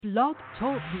Blog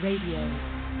Talk Radio.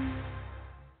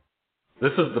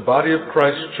 This is the Body of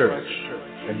Christ Church,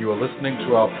 and you are listening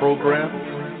to our program,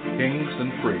 Kings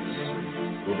and Priests,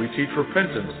 where we teach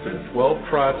repentance to the 12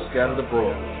 tribes scattered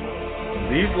abroad.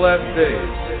 In these last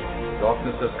days,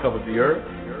 darkness has covered the earth,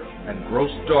 and gross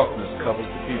darkness covers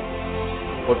the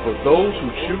people. But for those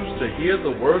who choose to hear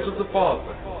the words of the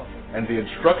Father and the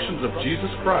instructions of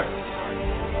Jesus Christ,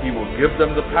 He will give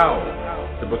them the power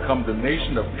to become the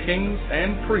nation of kings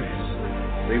and priests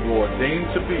they were ordained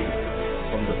to be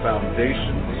from the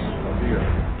foundations of the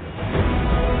earth.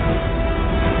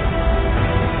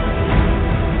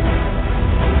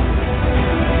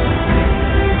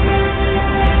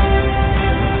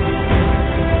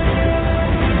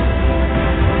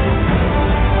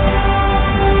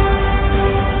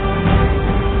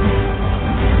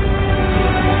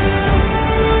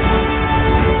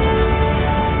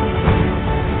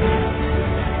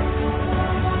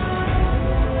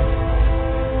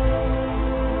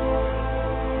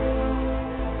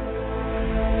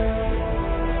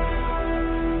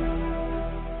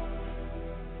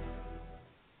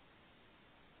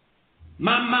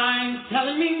 My mind's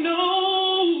telling me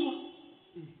no,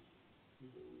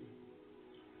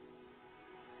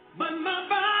 but my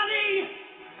body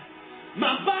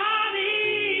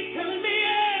telling me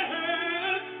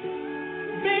yes.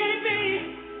 Baby,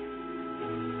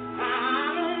 I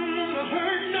don't want to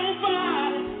hurt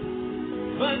nobody,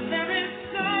 but there is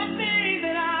something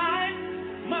that I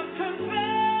must confess.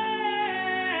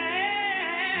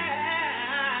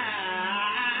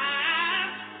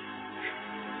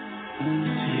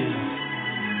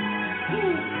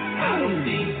 I don't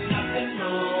think nothing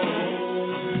wrong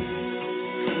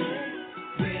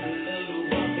with a little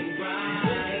bump and grind.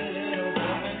 I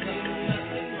don't think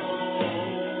nothing wrong,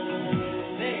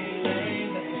 baby.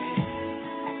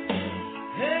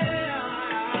 Hey,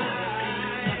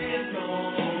 nothing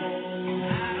wrong.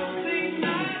 I don't think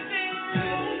nothing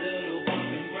wrong with a little bump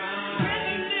and grind.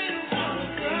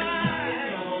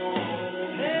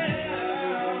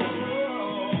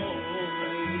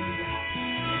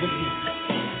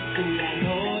 And I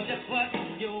know just what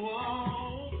you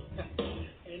want,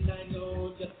 and I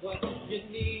know just what you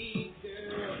need,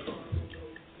 girl.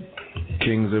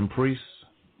 Kings and priests,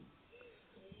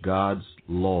 God's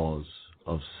laws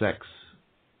of sex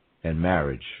and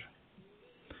marriage.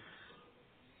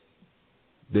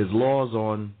 There's laws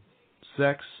on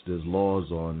sex, there's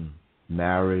laws on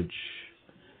marriage,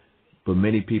 but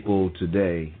many people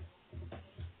today,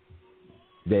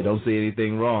 they don't see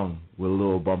anything wrong with a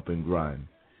little bump and grind.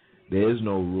 There is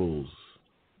no rules.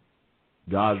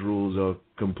 God's rules are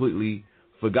completely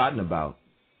forgotten about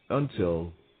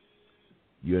until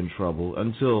you're in trouble,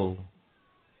 until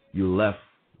you're left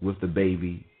with the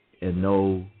baby and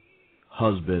no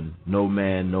husband, no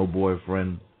man, no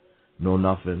boyfriend, no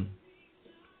nothing,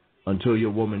 until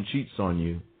your woman cheats on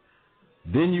you.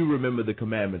 Then you remember the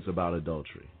commandments about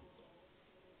adultery.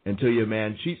 Until your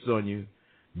man cheats on you,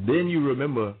 then you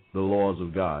remember the laws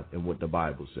of God and what the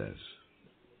Bible says.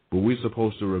 But we're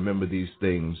supposed to remember these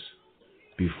things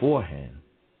beforehand,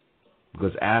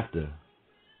 because after,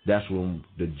 that's when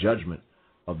the judgment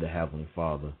of the Heavenly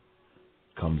Father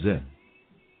comes in.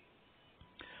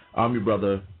 I'm your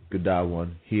brother,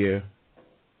 Questiuons, here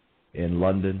in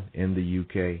London, in the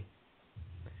UK,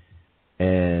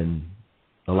 and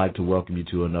I'd like to welcome you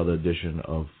to another edition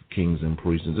of Kings and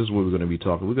Priests. And this is what we're going to be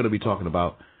talking. We're going to be talking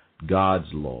about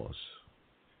God's laws.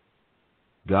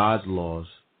 God's laws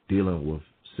dealing with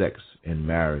sex and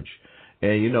marriage.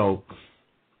 And, you know,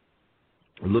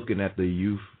 looking at the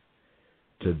youth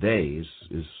today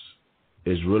is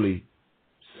really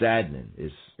saddening.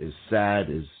 It's sad.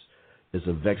 It's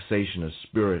a vexation of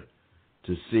spirit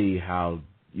to see how,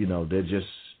 you know, they just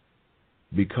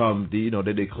become, they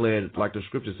declared, like the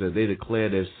scripture says, they declare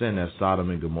their sin as Sodom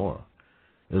and Gomorrah.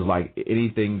 It's like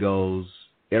anything goes,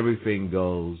 everything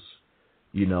goes,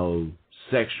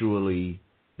 sexually.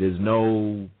 There's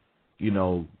no,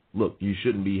 look, you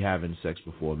shouldn't be having sex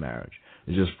before marriage.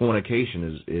 It's just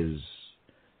fornication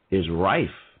is rife,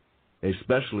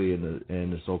 especially in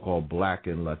the so-called Black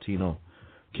and Latino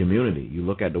community. You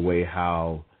look at the way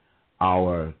how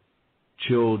our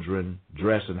children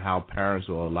dress and how parents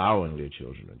are allowing their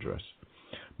children to dress.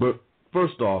 But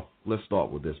first off, let's start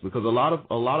with this, because a lot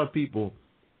of people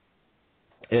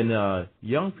and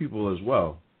young people as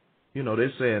well,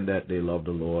 they're saying that they love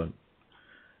the Lord,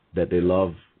 that they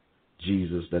love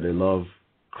Jesus, that they love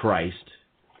Christ.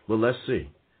 But let's see.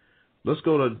 Let's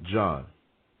go to John,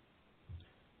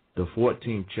 the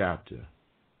 14th chapter,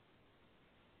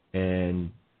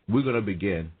 and we're going to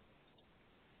begin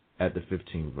at the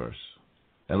 15th verse.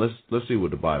 And let's see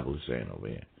what the Bible is saying over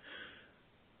here.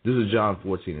 This is John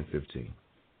 14 and 15.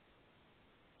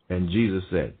 And Jesus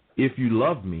said, if you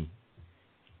love me,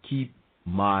 keep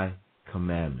my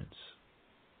commandments.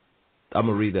 I'm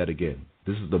going to read that again.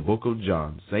 This is the book of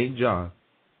John, St. John,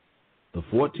 the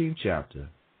 14th chapter,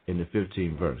 in the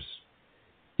 15th verse.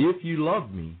 If you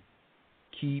love me,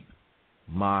 keep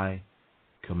my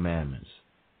commandments.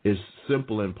 It's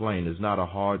simple and plain. It's not a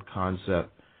hard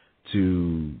concept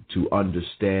to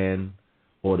understand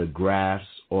or to grasp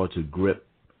or to grip.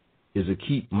 Is to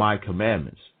keep my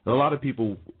commandments. A lot of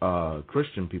people,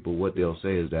 Christian people, what they'll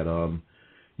say is that,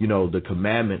 the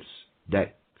commandments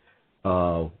that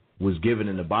was given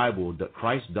in the Bible, that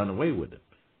Christ done away with it.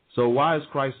 So why is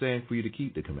Christ saying for you to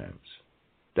keep the commandments?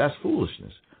 That's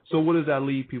foolishness. So what does that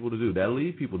lead people to do? That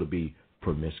lead people to be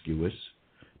promiscuous.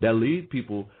 That lead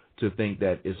people to think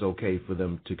that it's okay for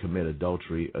them to commit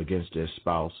adultery against their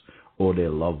spouse or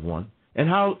their loved one. And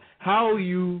how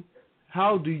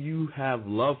do you have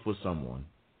love for someone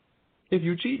if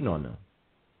you're cheating on them?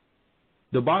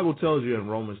 The Bible tells you in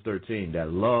Romans 13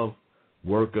 that love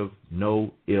worketh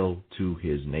no ill to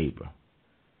his neighbor.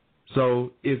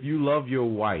 So if you love your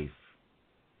wife,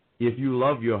 if you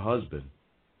love your husband,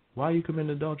 why are you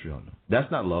committing adultery on them? That's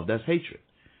not love. That's hatred.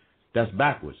 That's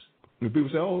backwards. When people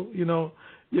say,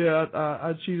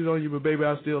 I cheated on you, but baby,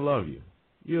 I still love you.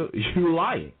 You're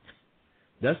lying.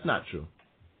 That's not true.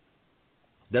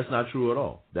 That's not true at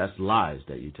all. That's lies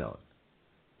that you're telling.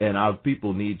 And our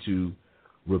people need to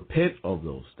repent of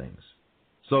those things.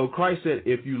 So Christ said,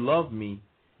 if you love me,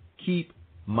 keep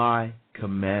my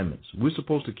commandments. We're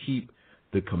supposed to keep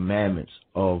the commandments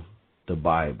of the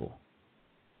Bible.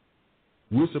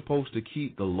 We're supposed to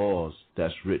keep the laws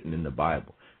that's written in the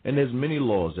Bible. And there's many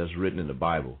laws that's written in the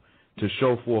Bible to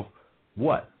show forth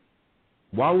what?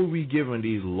 Why were we given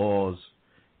these laws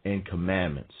and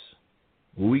commandments?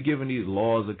 Were we given these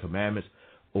laws and commandments,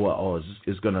 or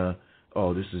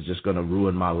this is just gonna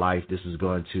ruin my life? This is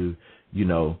going to,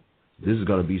 this is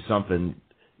gonna be something.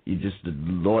 The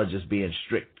Lord just being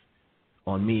strict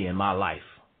on me and my life.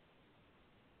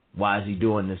 Why is He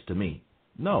doing this to me?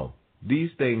 No,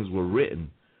 these things were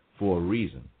written for a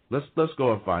reason. Let's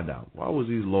go and find out. Why was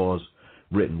these laws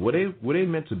written? Were they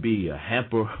meant to be a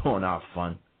hamper on our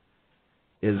fun?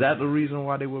 Is that the reason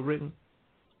why they were written?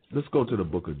 Let's go to the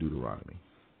book of Deuteronomy.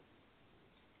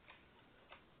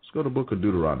 Let's go to the book of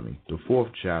Deuteronomy, the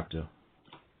 4th chapter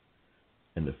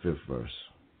and the 5th verse.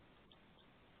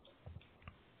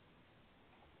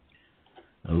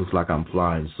 It looks like I'm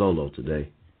flying solo today.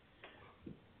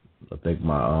 I think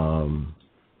my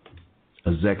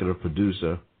executive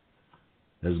producer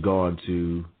has gone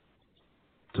to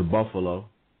Buffalo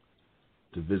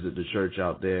to visit the church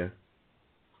out there.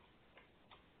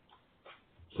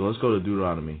 So let's go to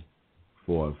Deuteronomy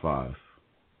 4 and 5.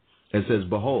 It says,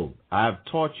 behold, I have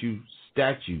taught you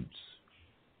statutes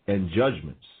and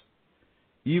judgments,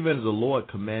 even as the Lord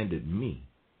commanded me,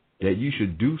 that you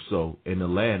should do so in the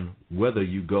land whither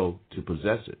you go to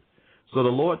possess it. So the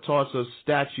Lord taught us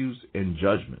statutes and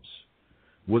judgments.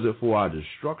 Was it for our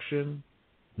destruction?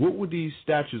 What were these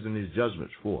statutes and these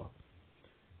judgments for?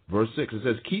 Verse 6, it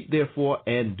says, keep therefore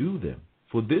and do them,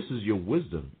 for this is your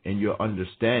wisdom and your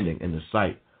understanding in the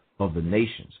sight of the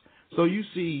nations. So you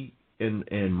see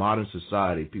in modern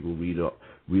society, people read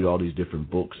all these different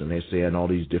books, and they're saying all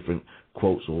these different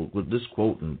quotes, or with this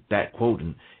quote and that quote,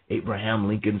 and Abraham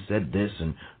Lincoln said this,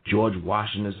 and George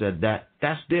Washington said that.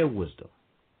 That's their wisdom.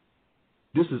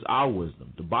 This is our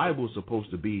wisdom. The Bible is supposed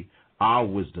to be our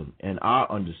wisdom and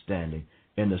our understanding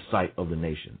in the sight of the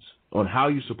nations on how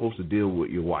you're supposed to deal with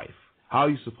your wife, how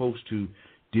you're supposed to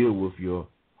deal with your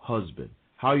husband,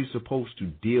 how you're supposed to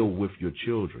deal with your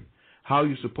children, how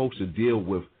you're supposed to deal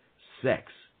with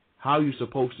sex, how you're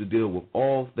supposed to deal with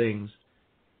all things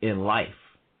in life.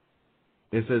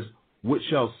 It says, which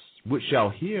shall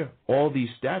hear all these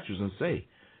statutes and say,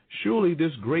 surely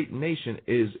this great nation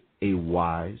is a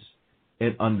wise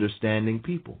and understanding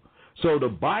people. So the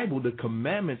Bible, the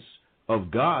commandments of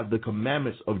God, the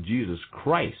commandments of Jesus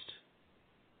Christ,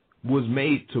 was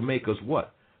made to make us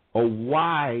what? A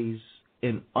wise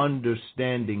and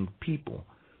understanding people.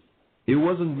 It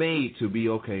wasn't made to be,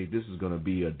 okay, this is going to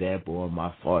be a damper on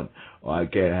my fun, or I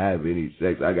can't have any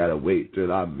sex, I got to wait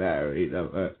till I'm married.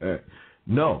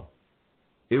 No.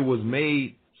 It was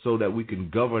made so that we can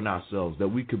govern ourselves, that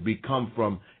we could become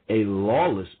from a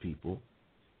lawless people,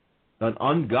 an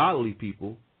ungodly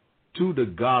people, to the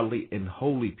godly and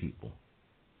holy people.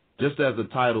 Just as the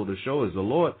title of the show is, the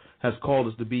Lord has called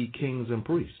us to be kings and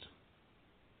priests.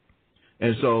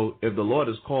 And so if the Lord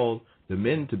has called the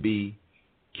men to be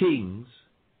kings,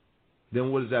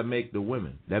 then what does that make the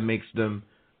women? That makes them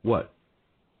what?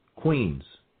 Queens.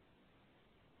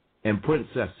 and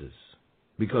princesses,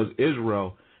 because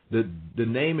Israel, the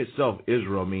name itself,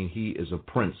 Israel, means he is a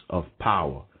prince of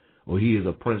power, or he is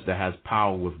a prince that has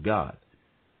power with God.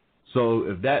 So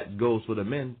if that goes for the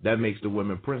men, that makes the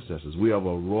women princesses. We have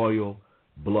a royal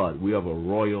blood. We have a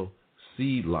royal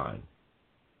seed line.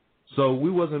 So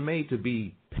we wasn't made to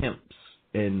be pimps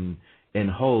and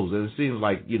hoes. And it seems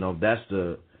like, that's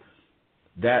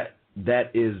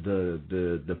that is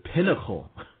the pinnacle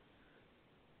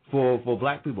for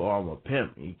black people. Oh, I'm a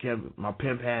pimp. My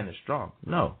pimp hand is strong.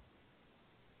 No.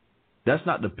 That's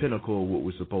not the pinnacle of what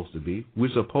we're supposed to be.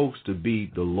 We're supposed to be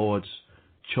the Lord's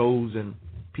chosen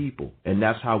people, and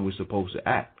that's how we're supposed to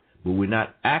act. But we're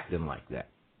not acting like that.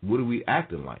 What are we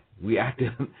acting like? We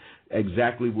acting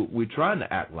exactly what we're trying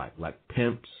to act like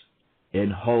pimps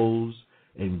and hoes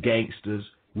and gangsters.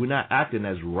 We're not acting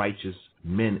as righteous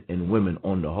men and women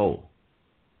on the whole.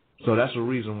 So that's the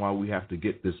reason why we have to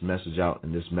get this message out,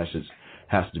 and this message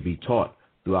has to be taught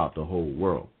throughout the whole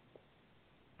world.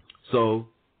 So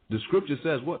the scripture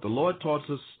says what? The Lord taught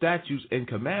us statutes and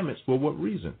commandments. For what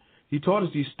reason? He taught us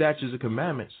these statutes and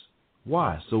commandments.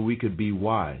 Why? So we could be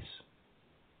wise.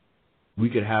 We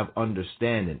could have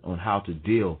understanding on how to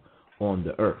deal on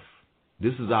the earth.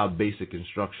 This is our basic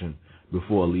instruction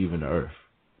before leaving the earth.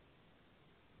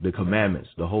 The commandments,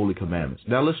 the holy commandments.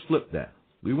 Now let's flip that.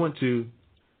 We went to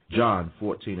John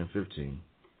 14 and 15.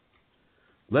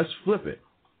 Let's flip it.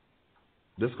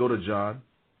 Let's go to John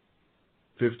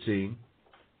 15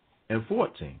 and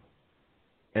 14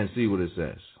 and see what it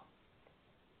says.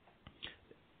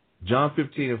 John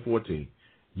 15 and 14.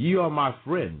 Ye are my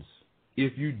friends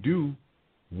if you do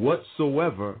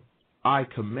whatsoever I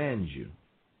command you.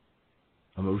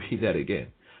 I'm going to read that again.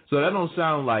 So that don't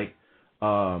sound like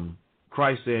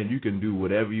Christ saying you can do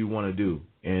whatever you want to do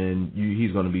and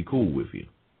he's going to be cool with you.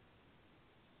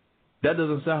 That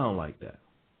doesn't sound like that.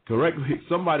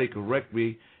 Somebody correct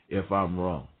me if I'm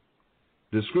wrong.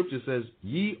 The scripture says,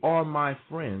 ye are my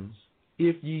friends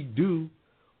if ye do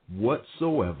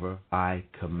whatsoever I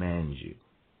command you.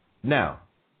 Now,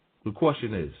 the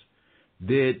question is,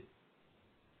 did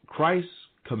Christ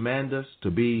command us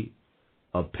to be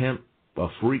a pimp, a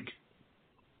freak,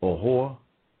 a whore?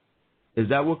 Is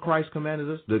that what Christ commanded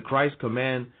us? Did Christ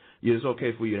command you it's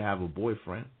okay for you to have a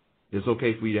boyfriend? It's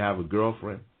okay for you to have a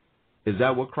girlfriend? Is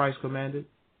that what Christ commanded?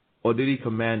 Or did he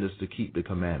command us to keep the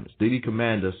commandments? Did he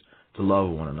command us to love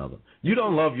one another? You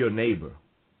don't love your neighbor.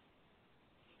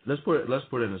 Let's put it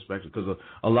in perspective, because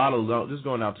a lot of this is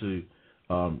going out to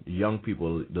young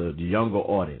people, the younger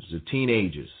audience, the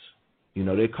teenagers.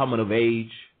 They're coming of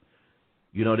age.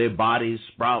 Their bodies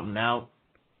sprouting out.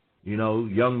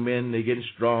 Young men, they're getting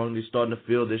strong. They're starting to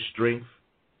feel their strength.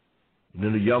 The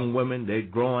young women, they're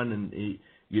growing, and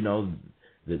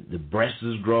the breast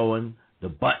is growing, the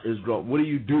butt is growing. What do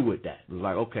you do with that? It's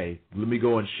like, okay, let me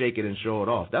go and shake it and show it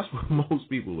off. That's what most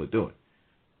people are doing.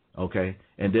 Okay,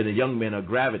 and then the young men are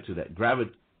gravitated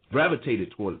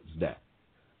towards that.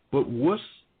 But what's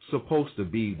supposed to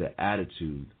be the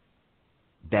attitude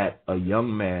that a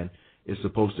young man is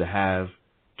supposed to have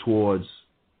towards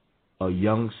a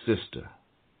young sister?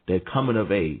 They're coming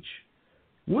of age.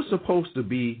 What's supposed to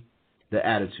be the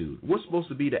attitude? What's supposed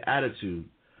to be the attitude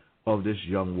of this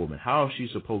young woman? How is she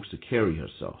supposed to carry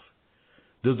herself?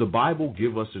 Does the Bible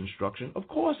give us instruction? Of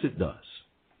course it does.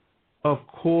 Of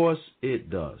course it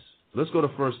does. Let's go to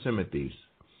 1 Timothy.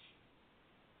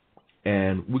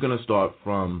 And we're going to start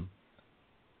from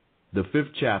the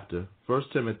 5th chapter, 1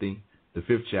 Timothy, the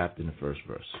 5th chapter, and the 1st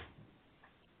verse.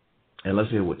 And let's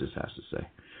hear what this has to say.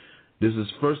 This is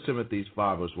 1 Timothy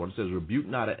 5, verse 1. It says, rebuke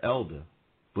not an elder,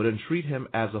 but entreat him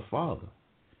as a father,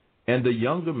 and the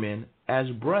younger men as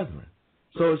brethren.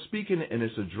 So it's speaking and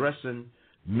it's addressing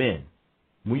men.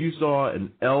 When you saw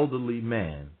an elderly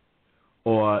man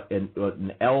or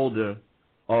an elder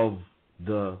of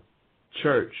the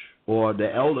church, or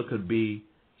the elder could be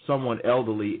someone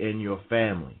elderly in your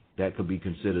family that could be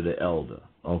considered an elder,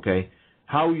 okay?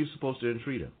 How are you supposed to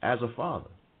entreat him? As a father.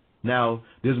 Now,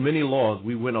 there's many laws.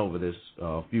 We went over this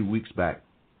a few weeks back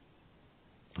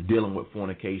dealing with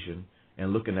fornication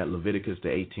and looking at Leviticus, the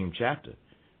 18th chapter,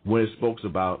 when it spoke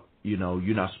about, you're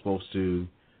not supposed to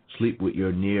sleep with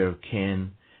your near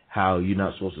kin, how you're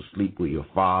not supposed to sleep with your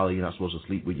father, you're not supposed to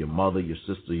sleep with your mother, your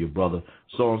sister, your brother,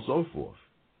 so on and so forth.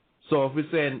 So if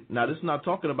it's saying, now this is not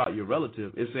talking about your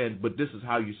relative, it's saying, but this is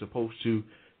how you're supposed to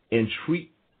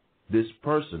entreat this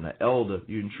person, the elder.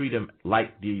 You entreat him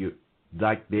like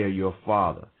they're your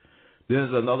father. Then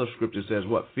there's another scripture that says,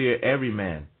 what? Fear every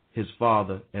man, his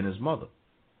father and his mother.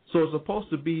 So it's supposed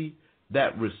to be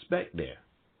that respect there.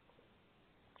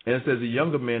 And it says the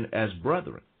younger men as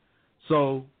brethren.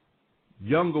 So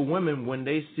younger women, when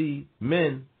they see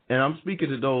men, and I'm speaking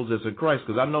to those that's in Christ,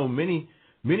 because I know many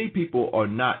people are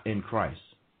not in Christ,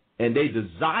 and they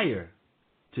desire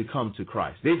to come to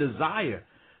Christ. They desire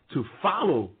to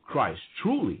follow Christ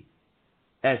truly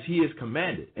as he is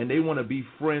commanded, and they want to be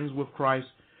friends with Christ,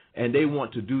 and they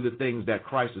want to do the things that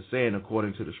Christ is saying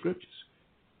according to the scriptures.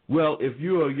 Well, if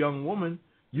you're a young woman,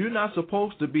 you're not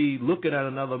supposed to be looking at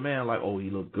another man like, oh, he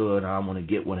look good, I want to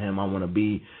get with him, I want to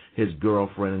be his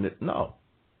girlfriend. No.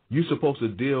 You're supposed to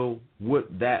deal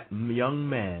with that young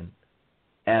man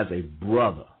as a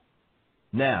brother.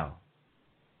 Now,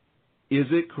 is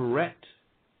it correct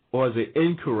or is it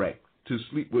incorrect to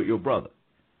sleep with your brother?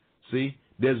 See,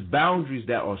 there's boundaries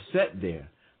that are set there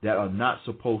that are not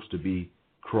supposed to be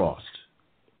crossed.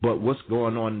 But what's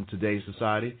going on in today's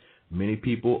society? Many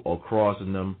people are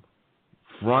crossing them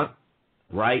front,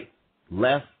 right,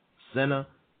 left, center,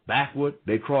 backward.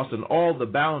 They're crossing all the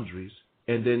boundaries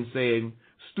and then saying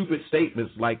stupid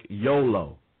statements like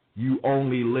YOLO, you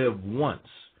only live once.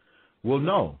 Well,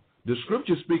 no. The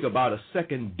scriptures speak about a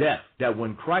second death, that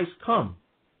when Christ comes,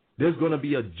 there's going to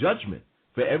be a judgment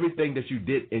for everything that you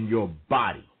did in your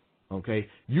body. Okay?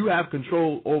 You have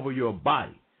control over your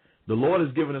body. The Lord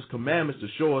has given us commandments to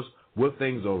show us what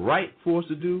things are right for us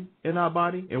to do in our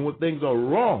body and what things are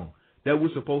wrong that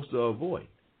we're supposed to avoid.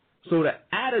 So the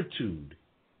attitude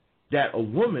that a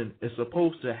woman is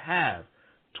supposed to have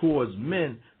towards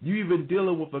men, you even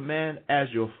dealing with a man as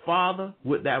your father,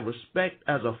 with that respect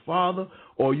as a father,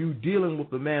 or you dealing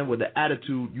with a man with the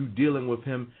attitude you dealing with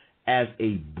him as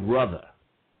a brother.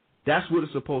 That's what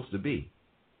it's supposed to be.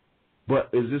 But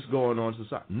is this going on in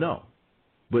society? No.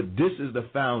 But this is the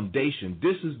foundation.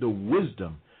 This is the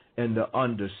wisdom and the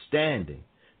understanding.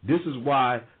 This is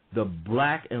why the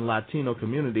black and Latino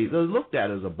community, they're looked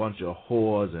at as a bunch of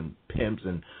whores and pimps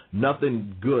and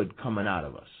nothing good coming out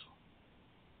of us.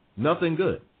 Nothing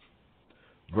good.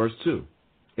 Verse 2,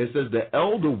 it says the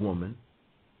elder woman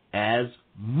as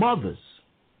mothers,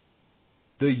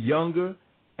 the younger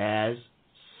as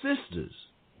sisters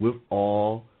with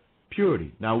all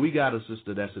purity. Now, we got a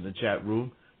sister that's in the chat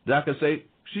room that I can say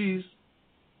she's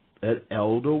an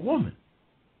elder woman.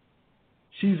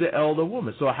 She's an elder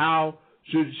woman. So how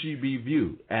should she be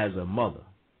viewed? As a mother.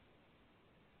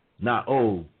 Not,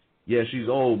 oh, yeah, she's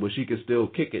old, but she can still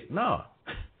kick it. No.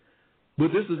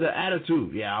 But this is the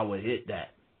attitude. Yeah, I would hit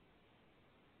that.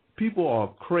 People are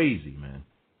crazy, man.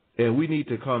 And we need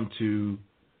to come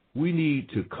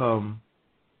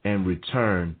and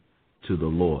return to the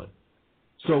Lord.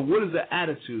 So what is the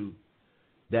attitude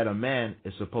that a man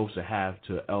is supposed to have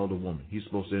to an elder woman? He's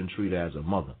supposed to treat her as a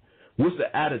mother. What's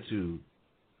the attitude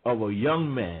of a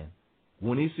young man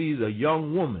when he sees a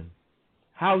young woman?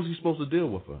 How is he supposed to deal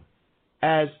with her?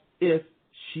 As if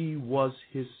she was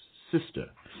his sister.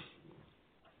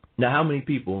 Now, how many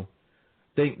people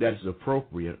think that it's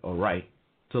appropriate or right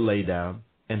to lay down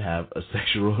and have a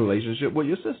sexual relationship with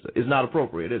your sister? It's not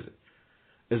appropriate, is it?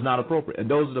 It's not appropriate.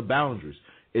 And those are the boundaries.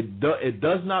 It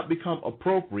does not become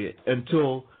appropriate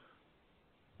until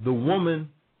the woman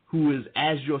who is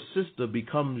as your sister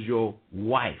becomes your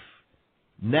wife.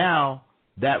 Now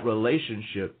that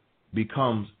relationship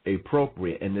becomes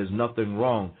appropriate, and there's nothing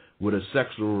wrong with a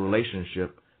sexual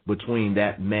relationship between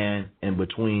that man and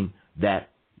between that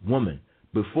woman.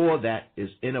 Before that,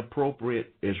 it's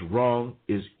inappropriate, it's wrong,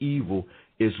 it's evil,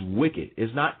 it's wicked.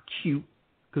 It's not cute,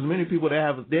 because many people, they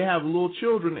have little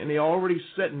children and they're already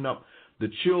setting up the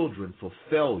children for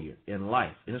failure in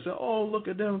life. And they say, oh, look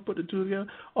at them, put the two together.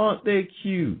 Aren't they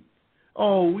cute?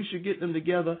 Oh, we should get them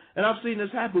together. And I've seen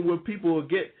this happen where people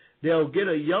they'll get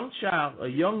a young child, a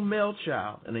young male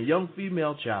child, and a young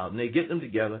female child, and they get them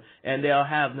together, and they'll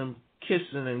have them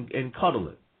kissing and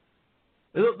cuddling.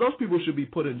 Those people should be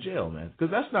put in jail, man,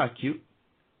 because that's not cute.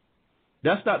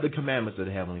 That's not the commandments of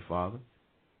the Heavenly Father.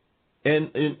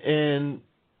 And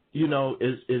you know,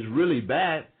 it's really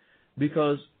bad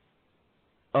because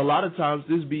a lot of times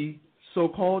this be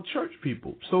so-called church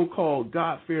people, so-called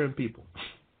God-fearing people.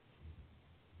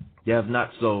 They have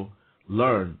not so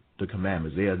learned the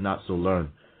commandments. They have not so learned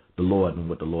the Lord and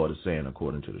what the Lord is saying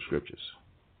according to the scriptures.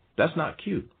 That's not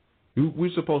cute.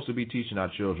 We're supposed to be teaching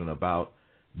our children about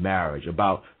marriage,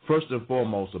 about, first and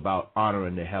foremost, about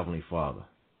honoring the Heavenly Father.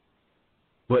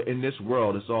 But in this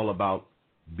world, it's all about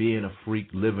being a freak,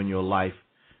 living your life,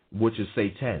 which is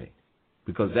satanic,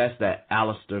 because that's that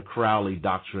Aleister Crowley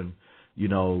doctrine, you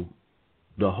know,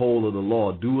 the whole of the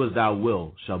law, do as thou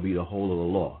will, shall be the whole of the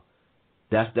law.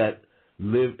 That's that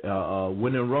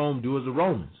when in Rome, do as the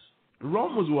Romans. The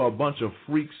Romans were a bunch of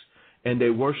freaks, and they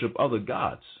worship other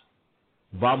gods,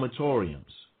 vomitoriums.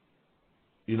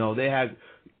 You know, they had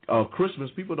Christmas,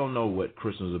 people don't know what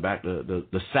Christmas is about.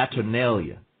 The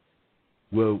Saturnalia,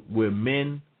 where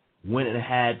men went and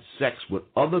had sex with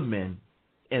other men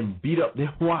and beat up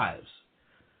their wives.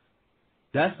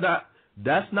 That's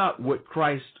not what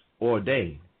Christ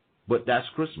ordained, but that's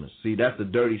Christmas. See, that's the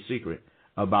dirty secret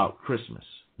about Christmas.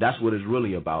 That's what it's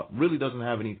really about. Really doesn't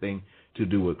have anything to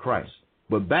do with Christ.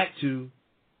 But back to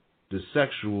the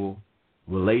sexual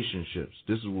relationships.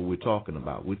 This is what we're talking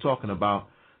about. We're talking about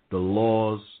the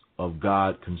laws of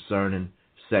God concerning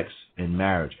sex and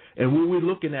marriage. And what we're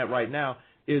looking at right now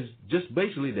is just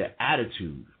basically the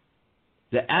attitude.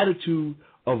 The attitude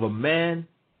of a man.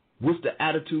 What's the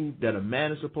attitude that a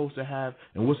man is supposed to have,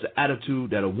 and what's the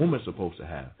attitude that a woman is supposed to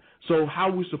have? So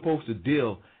how we're supposed to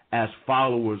deal as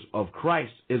followers of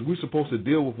Christ is we're supposed to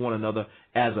deal with one another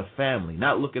as a family,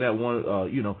 not looking at one, oh,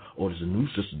 there's a new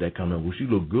sister that come in. Well, she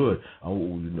look good.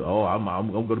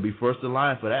 I'm going to be first in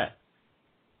line for that.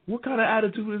 What kind of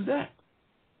attitude is that?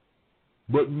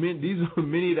 But these are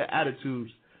many of the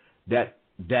attitudes that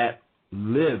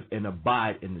live and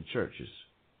abide in the churches.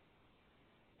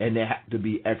 And they have to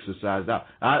be exercised out.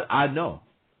 I know.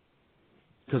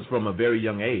 Because from a very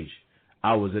young age,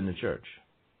 I was in the church.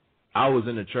 I was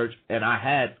in the church, and I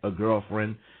had a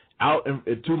girlfriend out,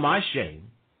 to my shame,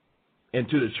 and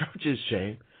to the church's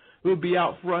shame, who would be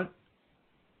out front,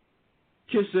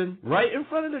 kissing right in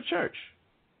front of the church.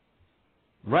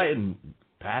 Right, and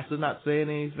pastor not saying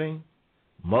anything,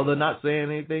 mother not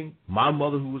saying anything, my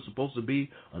mother who was supposed to be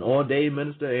an ordained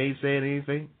minister ain't saying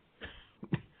anything.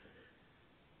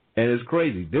 And it's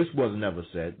crazy. This was never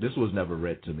said. This was never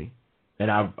read to me.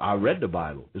 And I read the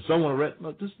Bible. If someone read,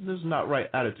 look, this is not right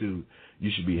attitude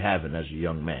you should be having as a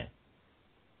young man.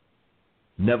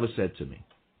 Never said to me.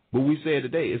 But we say it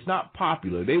today. It's not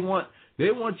popular. They want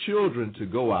children to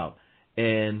go out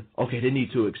and, okay, they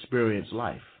need to experience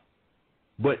life.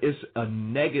 But it's a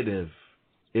negative.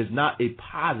 It's not a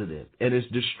positive. And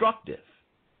it's destructive.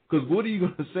 Because what are you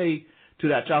going to say to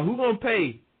that child? Who's going to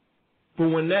pay for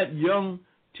when that young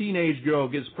teenage girl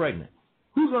gets pregnant?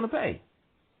 Who's going to pay?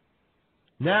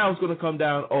 Now it's going to come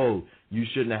down, oh, you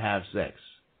shouldn't have sex,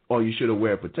 or you should have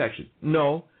wear protection.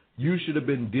 No, you should have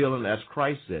been dealing as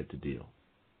Christ said to deal.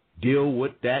 Deal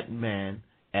with that man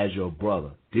as your brother.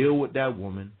 Deal with that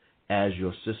woman as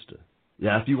your sister.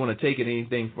 Now, if you want to take it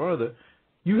anything further,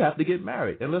 you have to get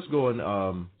married. And let's go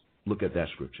and look at that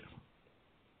scripture.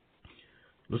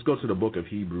 Let's go to the book of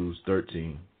Hebrews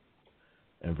 13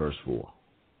 and verse 4.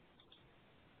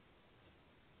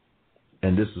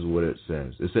 And this is what it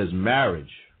says. It says marriage,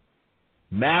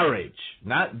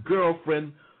 not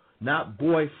girlfriend, not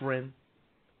boyfriend,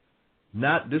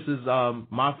 not this is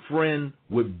my friend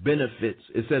with benefits.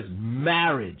 It says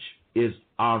marriage is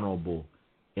honorable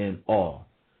in all.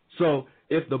 So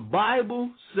if the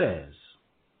Bible says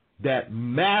that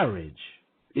marriage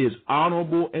is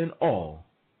honorable in all,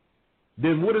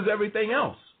 then what is everything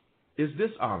else? Is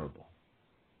dishonorable.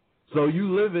 So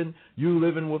you living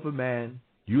with a man.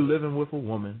 You living with a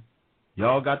woman,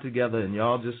 y'all got together and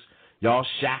y'all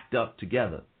shacked up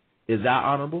together. Is that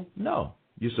honorable? No.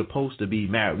 You're supposed to be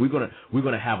married. We're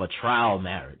gonna have a trial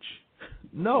marriage.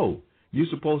 No. You're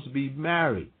supposed to be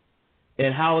married.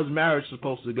 And how is marriage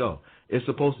supposed to go? It's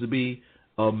supposed to be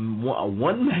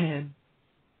one man,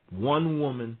 one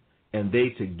woman, and they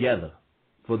together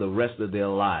for the rest of their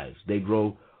lives. They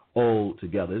grow old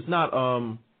together. It's not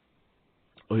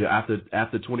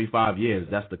after 25 years,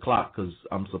 that's the clock because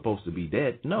I'm supposed to be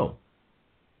dead. No.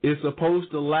 It's supposed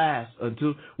to last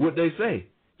until what they say.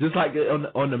 Just like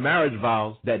on the marriage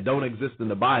vows that don't exist in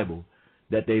the Bible,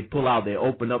 that they pull out, they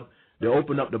open up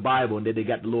the Bible, and then they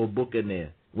got the little book in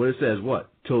there where it says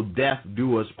what? Till death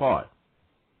do us part,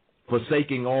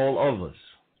 forsaking all of us.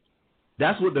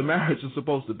 That's what the marriage is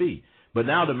supposed to be. But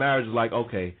now the marriage is like,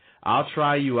 okay, I'll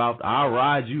try you out, I'll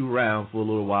ride you around for a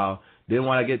little while. Then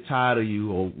when I get tired of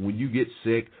you, or when you get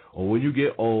sick, or when you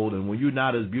get old, and when you're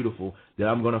not as beautiful, then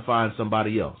I'm going to find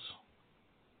somebody else.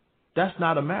 That's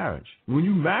not a marriage. When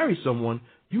you marry someone,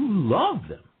 you love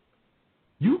them.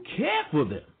 You care for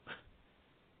them.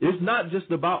 It's not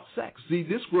just about sex. See,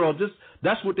 this world,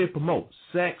 that's what they promote.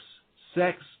 Sex,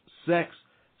 sex, sex,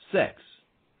 sex.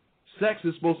 Sex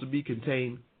is supposed to be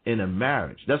contained in a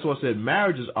marriage. That's why I said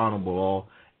marriage is honorable all,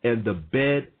 and the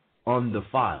bed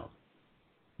undefiled.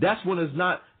 That's when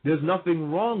there's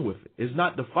nothing wrong with it. It's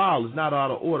not defiled. It's not out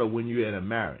of order when you're in a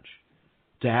marriage.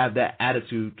 To have that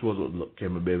attitude towards, look,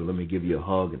 Cameron, baby, let me give you a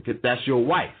hug. And that's your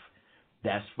wife.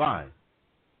 That's fine.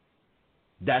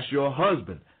 That's your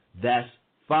husband. That's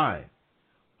fine.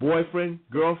 Boyfriend,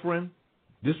 girlfriend,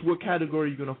 this is what category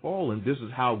you're going to fall in. This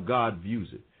is how God views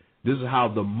it. This is how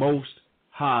the Most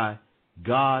High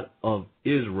God of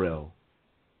Israel,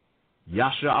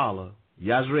 Yashar'Allah,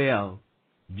 Yazrael,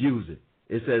 views it.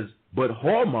 It says, but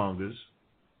whoremongers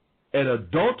and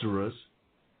adulterers,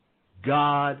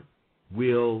 God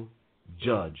will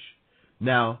judge.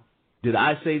 Now, did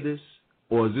I say this,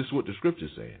 or is this what the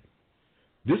scripture's saying?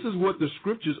 This is what the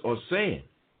scriptures are saying,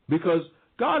 because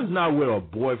God is not with a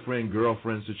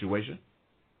boyfriend-girlfriend situation.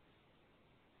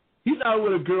 He's not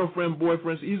with a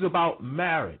girlfriend-boyfriend. He's about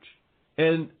marriage.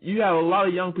 And you have a lot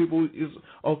of young people,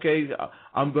 okay,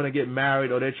 I'm going to get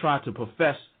married, or they try to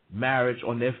profess marriage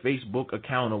on their Facebook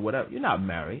account or whatever. You're not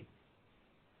married.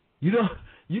 You know,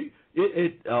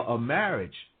 a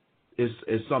marriage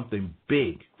is something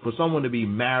big. For someone to be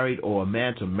married or a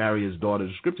man to marry his daughter,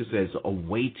 the scripture says it's a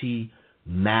weighty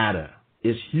matter.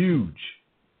 It's huge.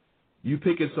 You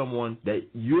picking someone that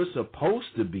you're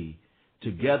supposed to be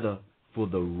together for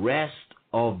the rest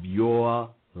of your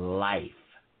life.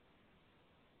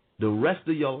 The rest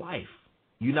of your life.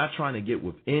 You're not trying to get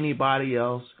with anybody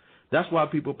else. That's why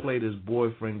people play this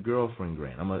boyfriend-girlfriend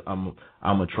game. I'm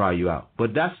gonna try you out.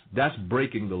 But that's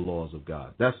breaking the laws of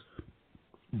God. That's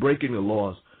breaking the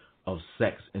laws of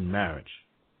sex and marriage.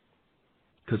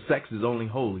 Because sex is only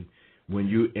holy when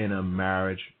you're in a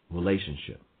marriage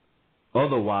relationship.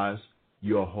 Otherwise,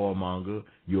 you're a whoremonger,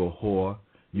 you're a whore,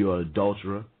 you're an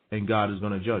adulterer, and God is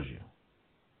going to judge you.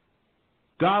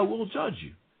 God will judge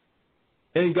you.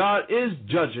 And God is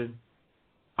judging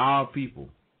our people,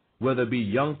 whether it be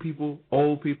young people,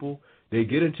 old people. They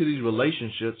get into these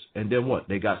relationships, and then what?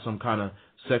 They got some kind of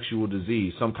sexual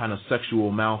disease, some kind of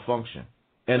sexual malfunction.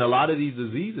 And a lot of these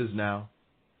diseases now,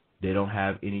 they don't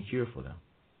have any cure for them.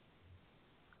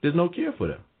 There's no cure for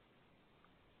them.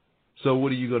 So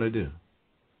what are you going to do?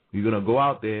 You're going to go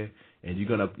out there and you're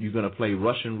going to play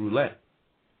Russian roulette,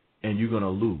 and you're going to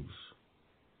lose.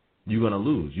 You're going to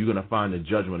lose. You're going to find the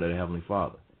judgment of the Heavenly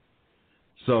Father.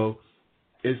 So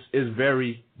it's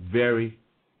very, very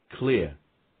clear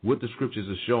what the scriptures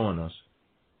are showing us,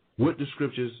 what the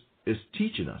scriptures is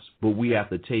teaching us, but we have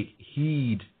to take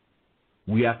heed.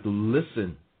 We have to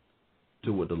listen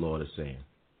to what the Lord is saying.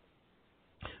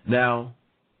 Now,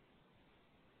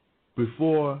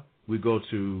 before we go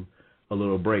to a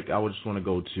little break, I would just want to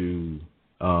go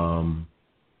to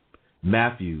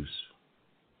Matthew's,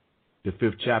 the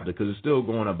 5th chapter, because it's still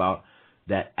going about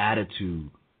that attitude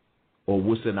or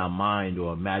what's in our mind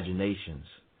or imaginations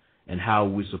and how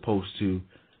we're supposed to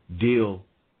deal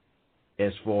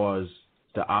as far as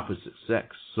the opposite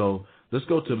sex. So let's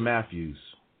go to Matthew's,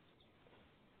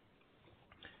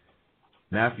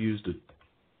 the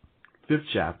 5th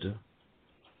chapter,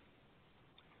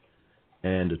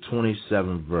 and the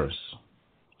 27th verse.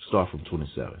 Start from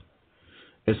 27.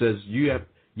 It says, You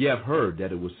have heard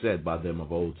that it was said by them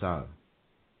of old time,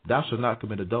 Thou shalt not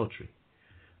commit adultery.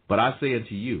 But I say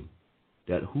unto you,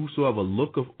 that whosoever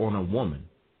looketh on a woman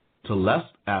to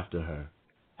lust after her,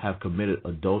 have committed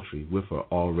adultery with her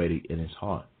already in his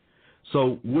heart.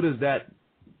 So what does that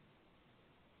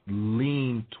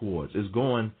lean towards? It's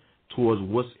going towards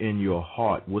what's in your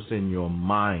heart, what's in your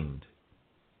mind,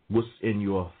 what's in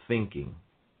your thinking.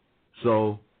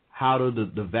 So how do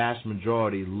the vast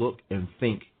majority look and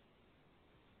think?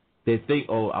 They think,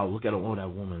 oh, I'll look at her, oh,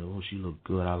 that woman, oh, she look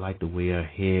good. I like the way her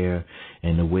hair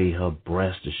and the way her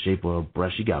breast, the shape of her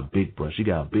breast. She got big breast. She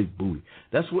got a big booty.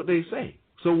 That's what they say.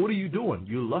 So what are you doing?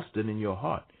 You're lusting in your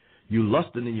heart. You're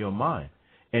lusting in your mind.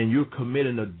 And you're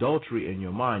committing adultery in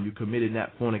your mind. You're committing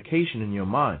that fornication in your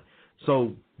mind.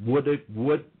 So what did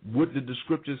the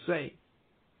scriptures say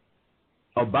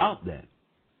about that?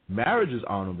 Marriage is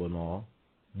honorable and all.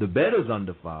 The bed is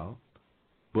undefiled.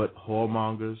 But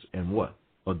whoremongers and what?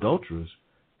 Adulterers,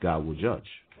 God will judge.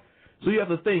 So you have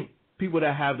to think, people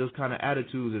that have those kind of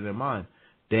attitudes in their mind,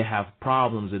 they have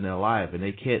problems in their life, and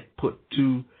they can't put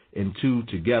two and two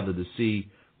together to see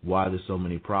why there's so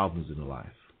many problems in their life.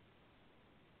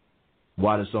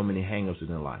 Why there's so many hang-ups in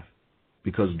their life.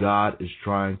 Because God is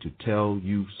trying to tell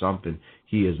you something.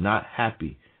 He is not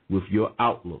happy with your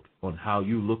outlook on how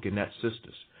you looking at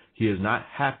sisters. He is not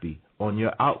happy on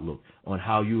your outlook on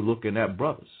how you looking at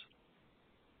brothers.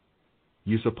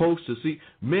 You're supposed to seek,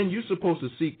 men, you're supposed to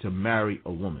seek to marry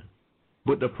a woman.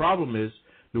 But the problem is,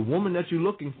 the woman that you're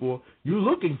looking for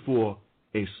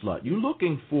a slut. You're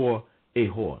looking for a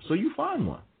whore. So you find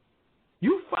one.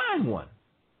 You find one.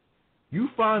 You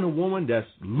find a woman that's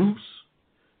loose.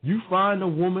 You find a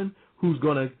woman who's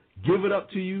going to give it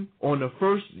up to you on the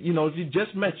first, she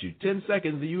just met you. 10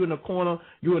 seconds, you in the corner,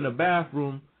 you in the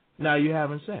bathroom, now you're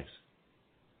having sex.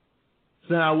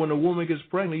 So now when a woman gets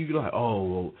pregnant, you go like,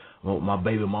 oh, my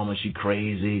baby mama, she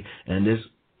crazy. And this,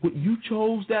 you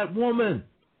chose that woman.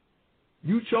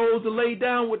 You chose to lay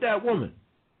down with that woman.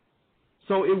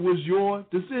 So it was your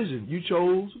decision. You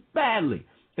chose badly.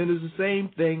 And it's the same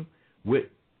thing with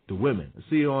the women.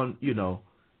 See on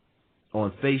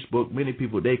Facebook, many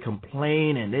people, they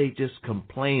complain and they just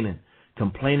complaining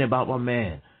about my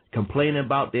man, complaining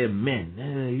about their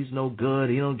men. He's no good.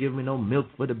 He don't give me no milk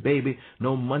for the baby,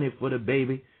 no money for the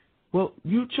baby. Well,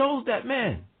 you chose that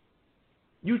man.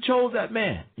 You chose that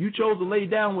man. You chose to lay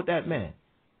down with that man.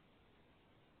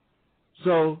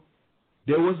 So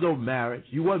there was no marriage.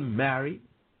 You weren't married.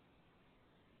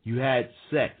 You had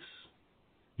sex.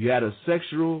 You had a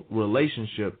sexual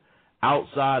relationship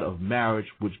outside of marriage,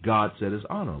 which God said is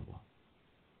honorable.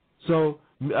 So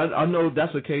I know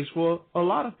that's the case for a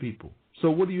lot of people. So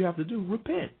what do you have to do?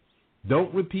 Repent.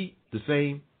 Don't repeat the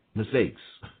same mistakes.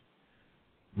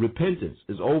 Repentance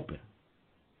is open.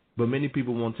 But many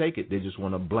people won't take it. They just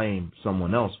want to blame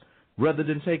someone else rather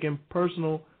than taking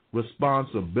personal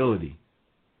responsibility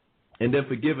and then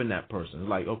forgiving that person. It's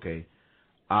like, okay,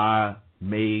 I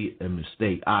made a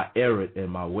mistake. I erred in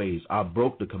my ways. I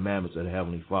broke the commandments of the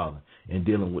Heavenly Father in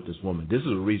dealing with this woman. This is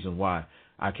the reason why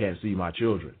I can't see my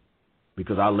children,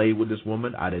 because I laid with this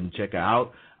woman. I didn't check her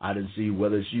out. I didn't see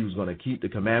whether she was going to keep the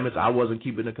commandments. I wasn't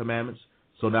keeping the commandments.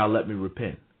 So now let me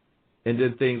repent. And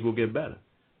then things will get better.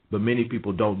 But many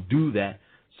people don't do that,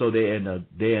 so they're in a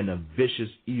vicious,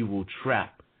 evil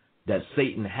trap that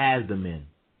Satan has them in,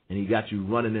 and he got you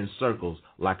running in circles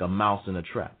like a mouse in a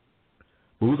trap.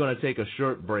 But we're going to take a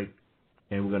short break,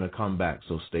 and we're going to come back,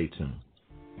 so stay tuned.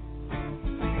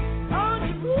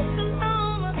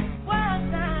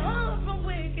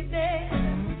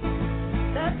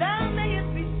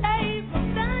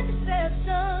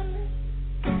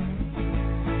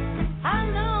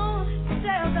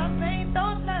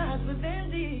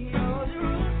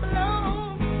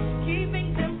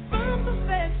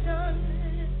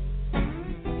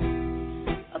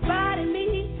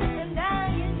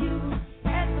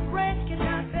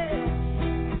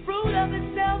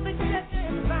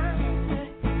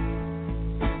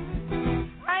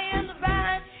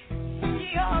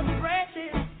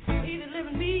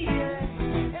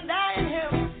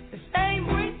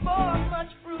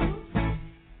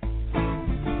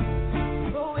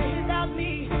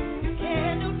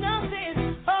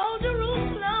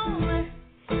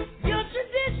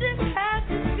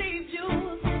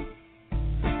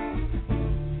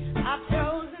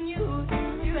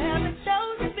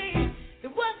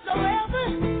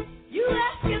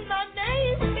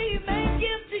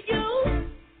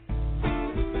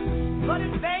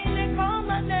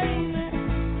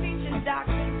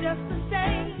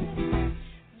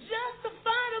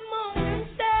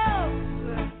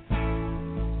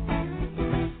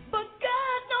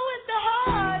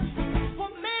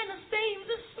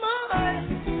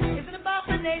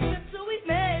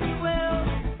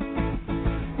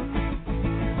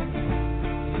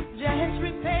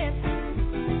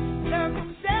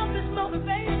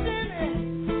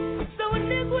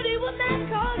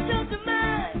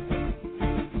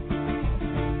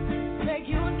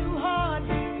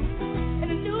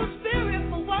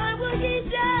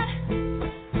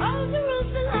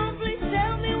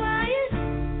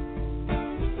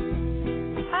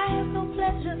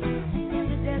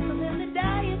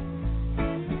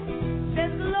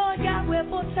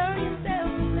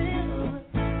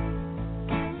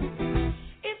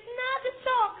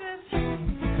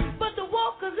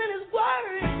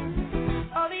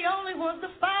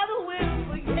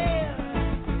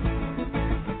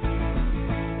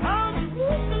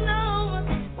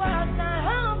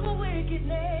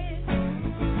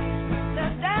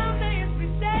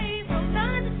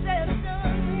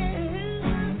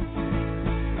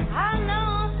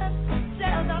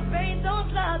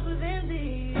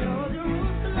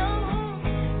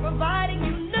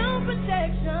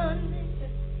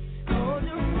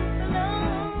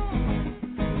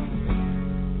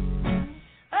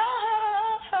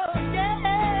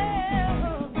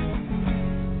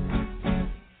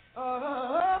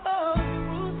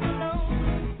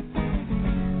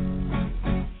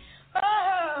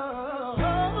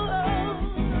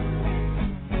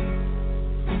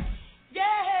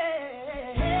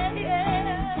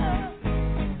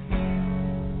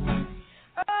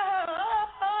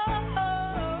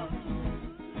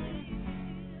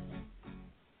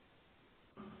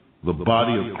 The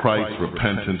Body of Christ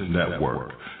Repentance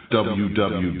Network,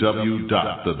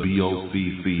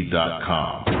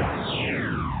 www.thebocc.com.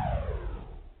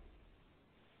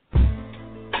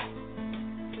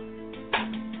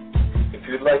 If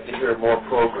you'd like to hear more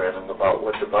programming about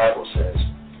what the Bible says,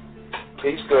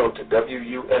 please go to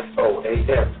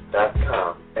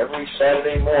WUFOAM.com every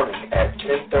Saturday morning at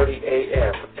 10:30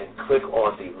 a.m. and click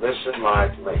on the Listen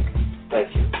Live link.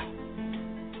 Thank you.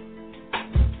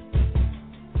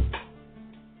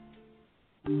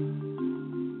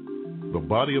 The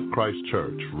Body of Christ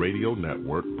Church Radio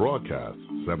Network broadcasts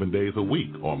 7 days a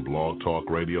week on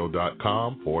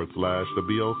blogtalkradio.com/the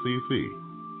BOCC.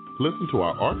 Listen to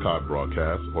our archive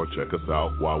broadcasts or check us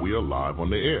out while we are live on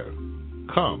the air.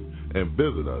 Come and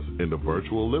visit us in the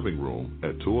virtual living room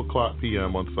at 2 o'clock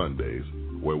p.m. on Sundays,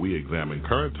 where we examine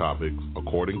current topics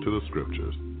according to the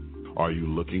scriptures. Are you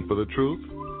looking for the truth?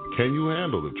 Can you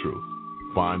handle the truth?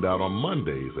 Find out on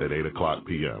Mondays at 8 o'clock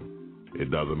p.m.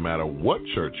 It doesn't matter what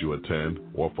church you attend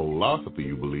or philosophy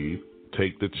you believe,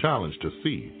 take the challenge to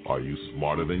see, are you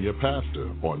smarter than your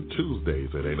pastor, on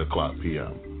Tuesdays at 8 o'clock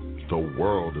p.m. The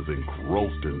world is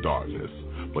engrossed in darkness,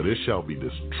 but it shall be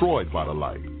destroyed by the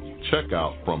light. Check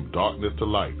out From Darkness to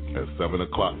Light at 7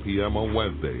 o'clock p.m. on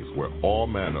Wednesdays, where all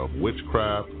manner of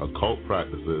witchcraft, occult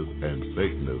practices, and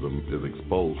Satanism is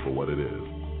exposed for what it is.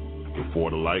 Before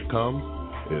the light comes,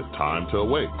 it's time to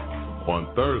awake on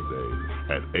Thursdays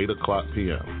at 8 o'clock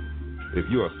p.m. If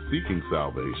you are seeking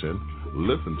salvation,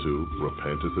 listen to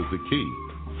Repentance is the Key,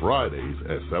 Fridays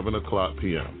at 7 o'clock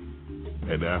p.m.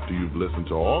 And after you've listened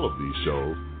to all of these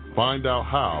shows, find out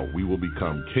how we will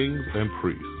become kings and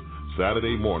priests,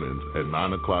 Saturday mornings at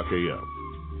 9 o'clock a.m.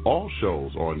 All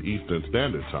shows are on Eastern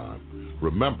Standard Time.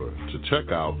 Remember to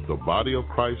check out the Body of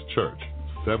Christ Church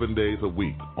 7 days a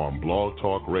week on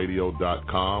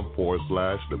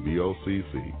blogtalkradio.com/the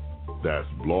BOCC. That's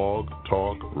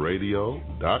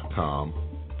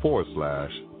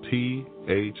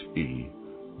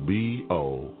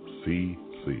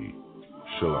blogtalkradio.com/THEBOCC.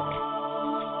 Shalom.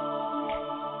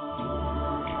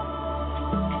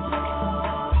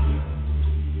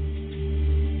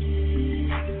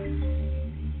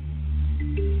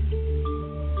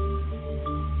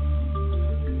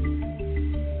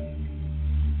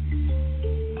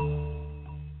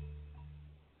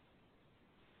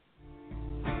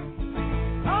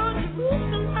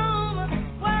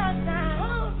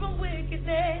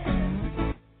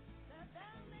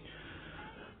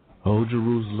 O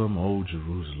Jerusalem, O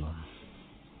Jerusalem.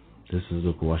 This is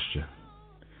the question.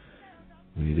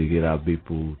 We need to get our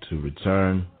people to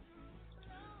return.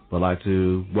 But I'd like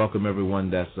to welcome everyone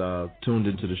that's tuned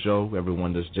into the show,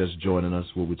 everyone that's just joining us.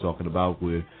 What we're talking about,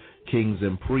 we're kings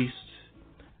and priests,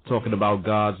 talking about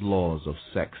God's laws of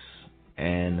sex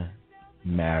and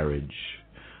marriage.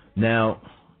 Now,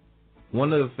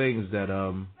 one of the things that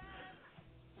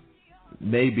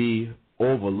may be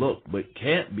overlooked but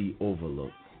can't be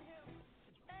overlooked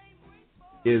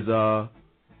is a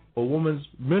woman's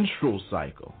menstrual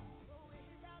cycle.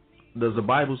 Does the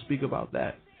Bible speak about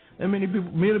that? And many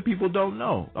people don't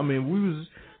know. I mean, we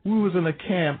was in a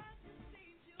camp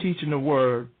teaching the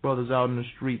word, brothers out in the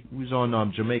street. We was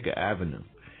on Jamaica Avenue,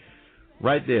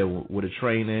 right there where the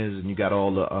train is, and you got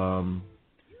all the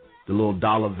little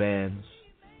dollar vans,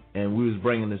 and we was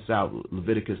bringing this out,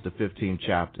 Leviticus the 15th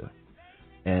chapter,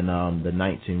 and the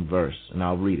 19th verse, and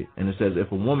I'll read it. And it says,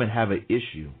 if a woman have an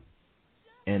issue,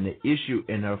 and the issue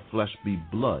in her flesh be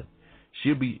blood,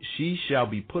 she shall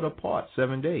be put apart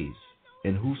 7 days,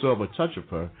 and whosoever toucheth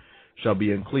her shall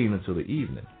be unclean until the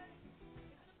evening.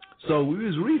 So we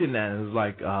was reading that, and it was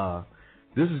like,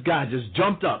 this guy just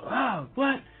jumped up. Oh,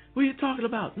 what? What are you talking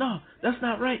about? No, that's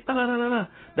not right. No.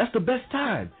 That's the best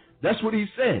time. That's what he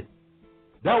said.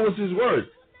 That was his words.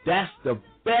 That's the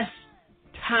best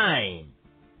time.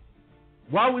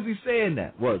 Why was he saying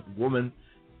that? Well, woman,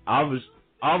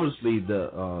 obviously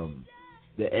the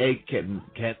egg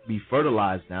can't be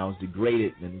fertilized now. It's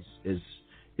degraded and is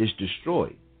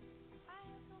destroyed.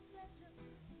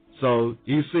 So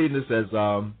you see this as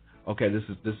okay. This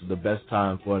is the best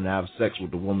time for her to have sex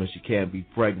with the woman. She can't be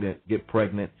pregnant. Get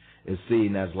pregnant is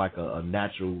seen as like a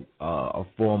natural a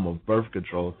form of birth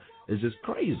control. It's just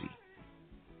crazy.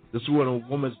 This is when a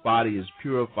woman's body is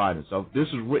purified and so this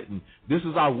is written. This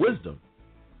is our wisdom,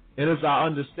 and as I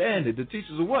understand it, the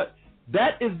teachers are what.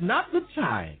 That is not the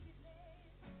time.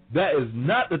 That is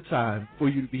not the time for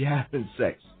you to be having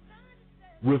sex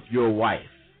with your wife.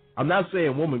 I'm not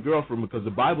saying woman-girlfriend because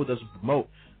the Bible doesn't promote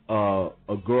a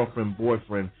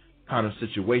girlfriend-boyfriend kind of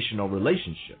situation or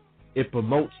relationship. It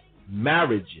promotes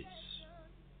marriages.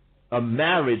 A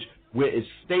marriage where it's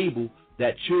stable,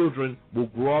 that children will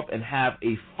grow up and have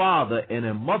a father and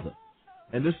a mother.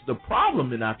 And this is the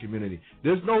problem in our community.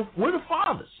 We're the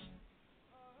fathers.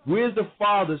 Where's the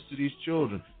fathers to these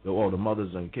children? Oh, the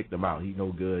mothers done kicked him out. He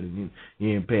no good, and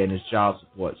he ain't paying his child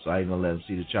support, so I ain't gonna let him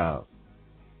see the child.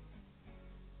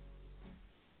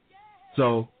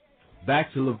 So,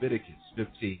 back to Leviticus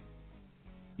 15.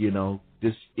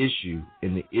 this issue,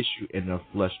 and the issue in her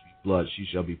flesh be blood, she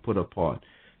shall be put apart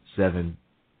 7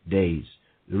 days.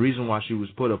 The reason why she was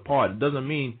put apart, it doesn't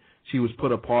mean she was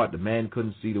put apart, the man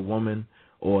couldn't see the woman,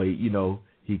 or,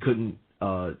 he couldn't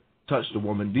touch the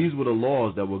woman. These were the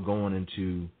laws that were going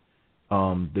into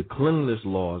the cleanliness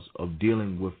laws of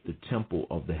dealing with the temple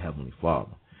of the Heavenly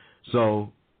Father.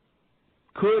 So,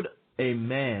 could a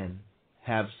man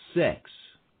have sex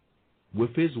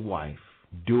with his wife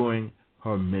during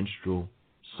her menstrual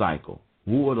cycle?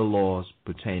 What are the laws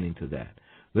pertaining to that?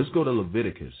 Let's go to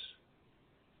Leviticus,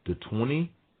 the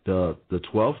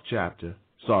 12th chapter.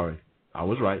 Sorry, I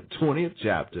was right, 20th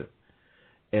chapter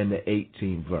and the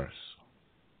 18th verse.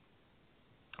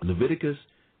 Leviticus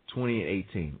 20 and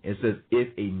 18. It says, if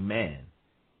a man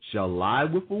shall lie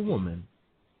with a woman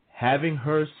having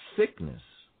her sickness,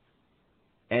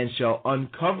 and shall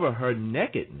uncover her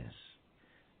nakedness,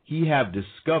 he have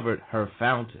discovered her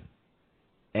fountain,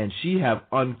 and she have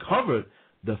uncovered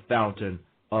the fountain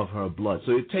of her blood.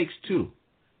 So it takes two.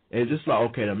 It's just like,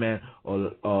 okay, the man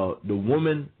or the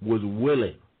woman was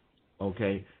willing.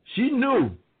 Okay, she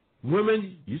knew.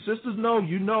 Women, you sisters know,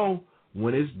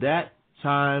 when it's that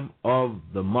time of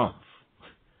the month,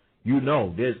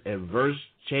 there's adverse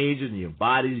changes in your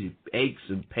body, your aches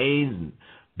and pains and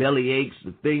belly aches,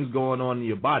 the things going on in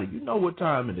your body. You know what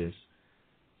time it is.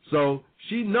 So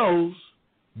she knows,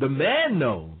 the man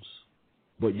knows,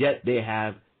 but yet they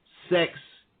have sex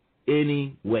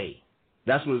anyway.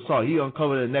 That's what it's called. He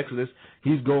uncovered in Exodus.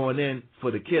 He's going in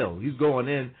for the kill. He's going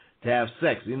in to have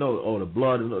sex. The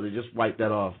blood, they just wipe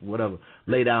that off, whatever.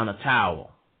 Lay down a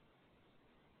towel.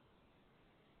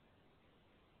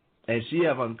 And she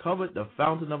have uncovered the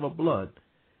fountain of her blood,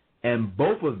 and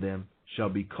both of them shall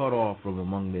be cut off from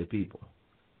among their people.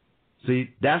 See,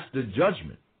 that's the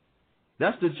judgment.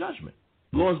 That's the judgment.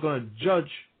 The Lord's going to judge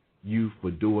you for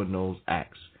doing those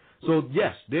acts. So,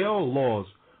 yes, there are laws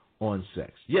on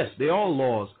sex. Yes, there are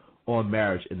laws on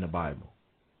marriage in the Bible.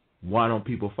 Why don't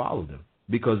people follow them?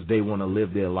 Because they want to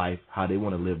live their life how they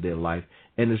want to live their life,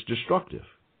 and it's destructive.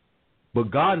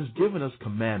 But God has given us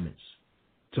commandments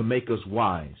to make us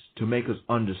wise, to make us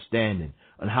understanding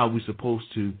on how we're supposed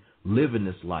to live in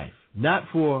this life. Not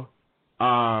for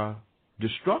our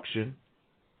destruction,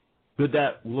 but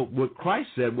that what Christ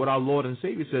said, what our Lord and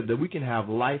Savior said, that we can have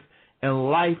life and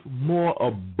life more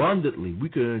abundantly. We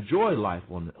can enjoy life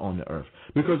on the earth.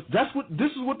 Because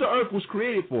this is what the earth was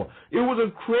created for. It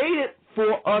was created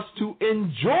for us to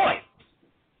enjoy.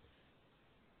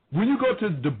 When you go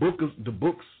to the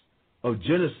books of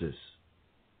Genesis,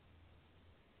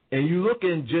 and you look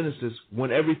in Genesis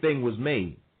when everything was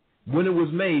made, when it was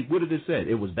made, what did it say?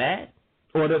 It was bad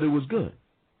or that it was good?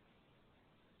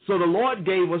 So the Lord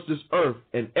gave us this earth,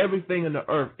 and everything in the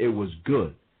earth, it was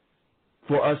good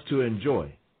for us to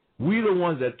enjoy. We the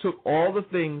ones that took all the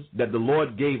things that the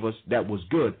Lord gave us that was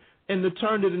good and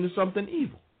turned it into something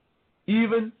evil.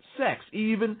 Even sex,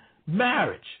 even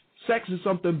marriage. Sex is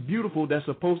something beautiful that's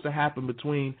supposed to happen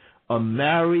between a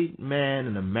married man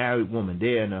and a married woman.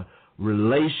 They're in a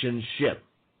relationship.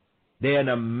 They're in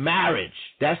a marriage.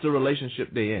 That's the relationship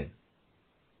they're in.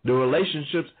 The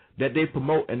relationships that they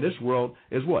promote in this world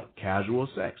is what? Casual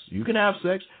sex. You can have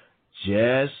sex,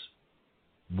 just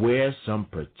wear some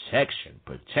protection.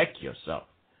 Protect yourself.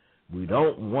 We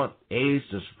don't want AIDS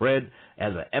to spread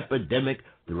as an epidemic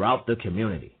throughout the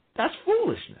community. That's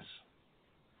foolishness.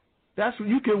 That's what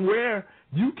you can wear.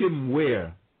 You can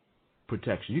wear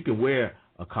protection. You can wear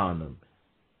a condom.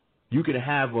 You can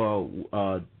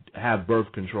have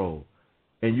birth control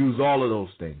and use all of those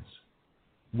things.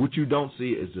 What you don't see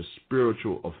is the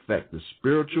spiritual effect, the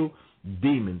spiritual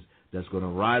demons that's going to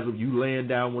rise up. You laying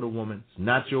down with a woman, it's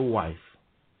not your wife.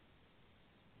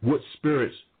 What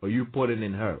spirits are you putting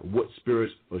in her? What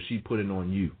spirits are she putting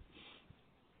on you?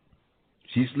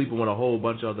 She's sleeping with a whole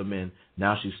bunch of other men.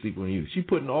 Now she's sleeping with you. She's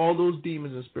putting all those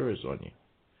demons and spirits on you.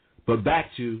 But back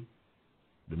to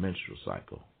the menstrual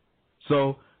cycle.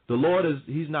 So the Lord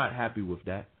he's not happy with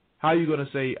that. How are you going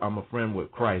to say I'm a friend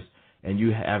with Christ and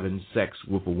you having sex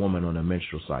with a woman on a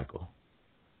menstrual cycle?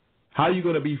 How are you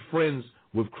going to be friends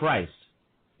with Christ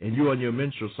and you're on your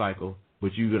menstrual cycle,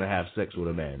 but you're going to have sex with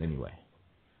a man anyway?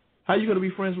 How are you going to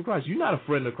be friends with Christ? You're not a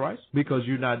friend of Christ because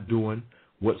you're not doing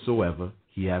whatsoever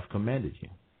he has commanded you.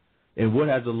 And what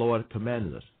has the Lord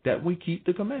commanded us? That we keep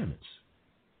the commandments.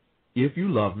 If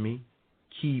you love me,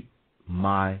 keep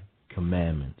my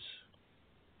commandments.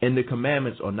 And the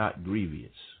commandments are not grievous.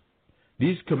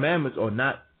 These commandments are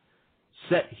not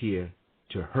set here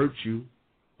to hurt you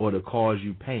or to cause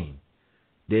you pain.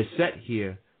 They're set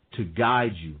here to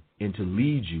guide you and to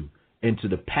lead you into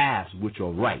the paths which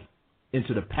are right,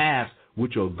 into the paths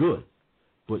which are good.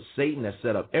 but Satan has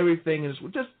set up everything. And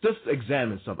just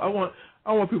examine something.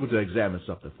 I want people to examine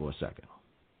something for a second.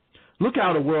 Look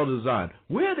how the world is designed.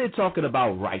 Where are they talking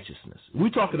about righteousness? We're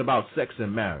talking about sex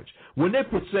and marriage. When they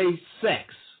say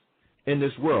sex in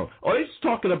this world, are they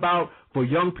talking about for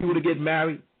young people to get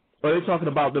married? Or are they talking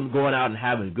about them going out and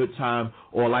having a good time?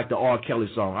 Or like the R. Kelly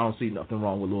song, I don't see nothing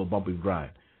wrong with a little bumpy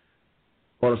grind.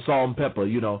 Or the Salt and Pepper,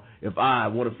 if I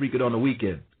want to freak it on the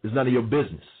weekend, it's none of your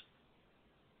business.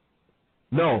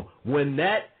 No, when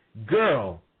that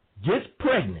girl gets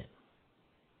pregnant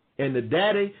and the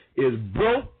daddy is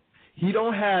broke, he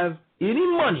don't have any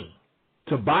money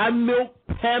to buy milk,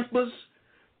 Pampers,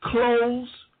 clothes,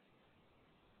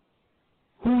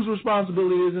 whose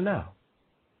responsibility is it now?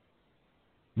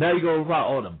 Now you go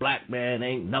about, the black man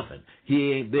ain't nothing.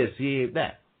 He ain't this, he ain't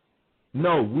that.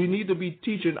 No, we need to be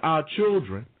teaching our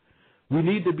children. We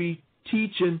need to be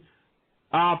teaching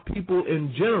our people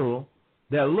in general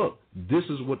that, look, this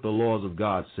is what the laws of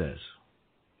God says.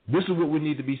 This is what we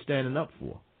need to be standing up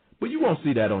for. But you won't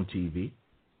see that on TV.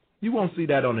 You won't see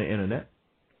that on the internet.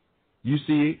 You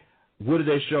see, what do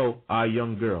they show our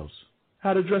young girls?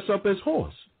 How to dress up as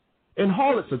whores. In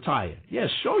harlot's attire. Yes,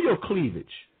 show your cleavage.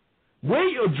 Wear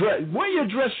your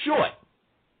dress short.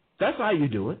 That's how you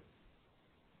do it.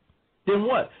 Then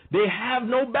what? They have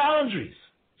no boundaries.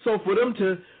 So for them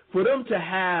to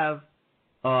have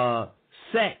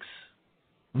sex,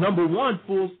 number one,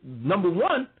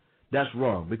 that's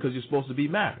wrong because you're supposed to be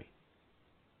married.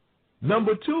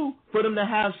 Number two, for them to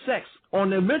have sex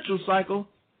on their menstrual cycle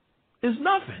is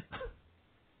nothing.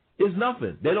 It's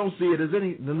nothing. They don't see it as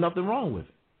there's nothing wrong with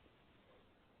it.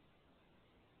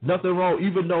 Nothing wrong,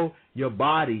 even though your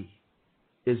body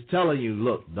is telling you,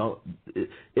 look, no,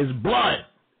 it's blood.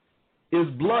 It's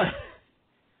blood.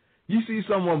 You see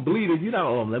someone bleeding,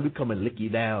 let me come and lick you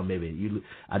down, maybe.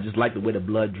 I just like the way the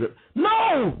blood drip.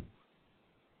 No!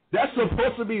 That's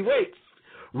supposed to be,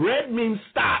 red means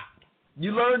stop.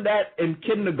 You learned that in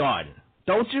kindergarten,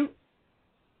 don't you?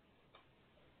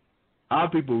 Our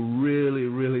people really,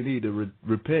 really need to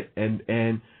repent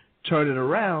and turn it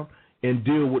around and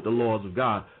deal with the laws of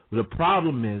God. The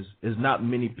problem is not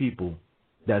many people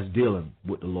that's dealing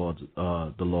with the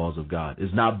laws of God.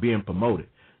 It's not being promoted.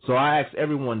 So I ask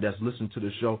everyone that's listening to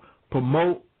the show,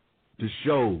 promote the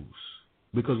shows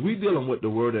because we're dealing with the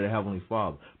word of the Heavenly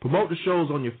Father. Promote the shows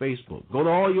on your Facebook. Go to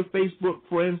all your Facebook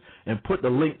friends and put the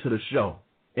link to the show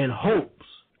in hopes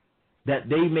that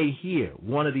they may hear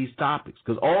one of these topics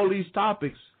because all these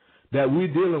topics that we're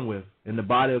dealing with in the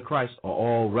body of Christ are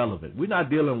all relevant. We're not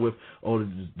dealing with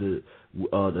the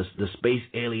space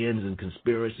aliens and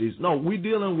conspiracies. No, we're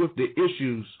dealing with the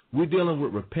issues. We're dealing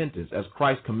with repentance as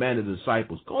Christ commanded the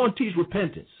disciples. Go and teach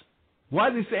repentance. Why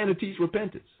is he saying to teach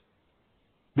repentance?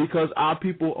 Because our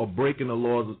people are breaking the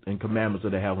laws and commandments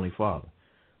of the Heavenly Father.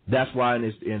 That's why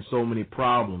in so many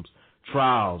problems,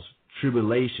 trials,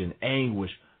 tribulation,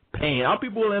 anguish, pain. Our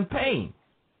people are in pain.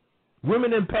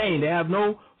 Women in pain. They have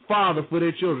no father for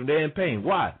their children. They're in pain.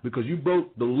 Why? Because you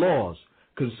broke the laws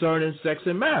concerning sex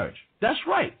and marriage. That's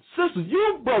right. Sisters,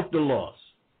 you broke the laws.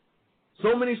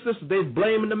 So many sisters, they're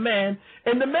blaming the man,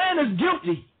 and the man is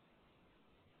guilty.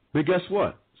 But guess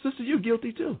what? Sister, you're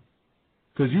guilty too.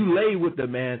 Because you lay with the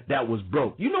man that was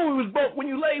broke. You know he was broke when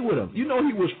you lay with him. You know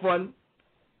he was fronting.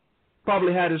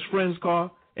 Probably had his friend's car,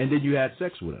 and then you had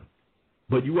sex with him.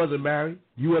 But you wasn't married.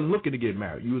 You weren't looking to get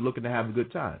married. You were looking to have a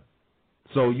good time.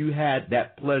 So you had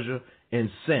that pleasure in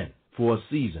sin for a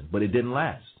season, but it didn't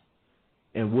last.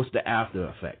 And what's the after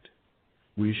effect?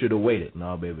 We should have waited.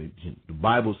 No, baby. The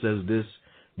Bible says this.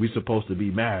 We're supposed to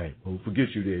be married. Well, forget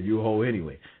you then. You're a hoe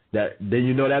anyway. Then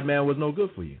you know that man was no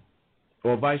good for you.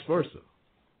 Or vice versa.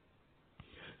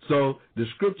 So the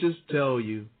scriptures tell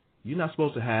you you're not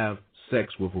supposed to have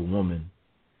sex with a woman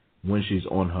when she's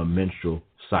on her menstrual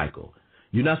cycle.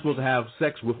 You're not supposed to have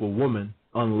sex with a woman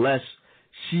unless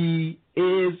she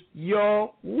is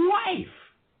your wife.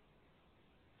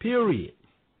 Period.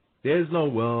 There's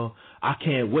no, I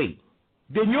can't wait.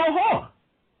 Then you're a whore.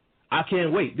 I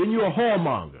can't wait. Then you're a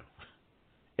whoremonger.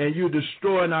 And you're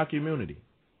destroying our community.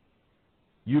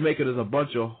 You make it as a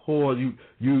bunch of whores.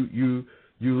 You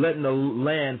letting the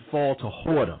land fall to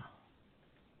whoredom.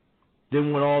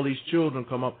 Then when all these children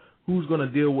come up, who's going to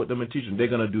deal with them and teach them? They're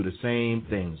going to do the same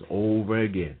things over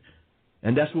again.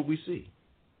 And that's what we see.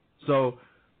 So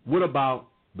what about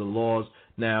the laws?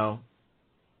 Now,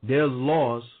 there's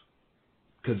laws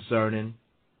concerning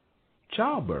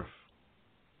childbirth.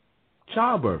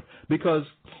 Childbirth. Because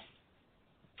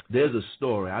there's a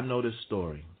story. I know this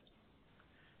story.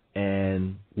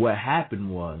 And what happened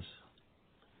was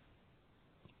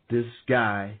this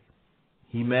guy,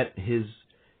 he met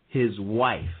his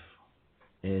wife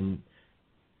and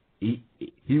he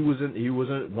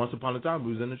wasn't once upon a time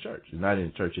he was in the church. He's not in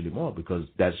the church anymore because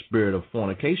that spirit of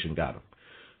fornication got him.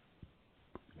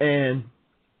 And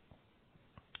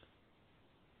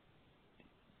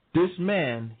this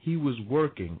man, he was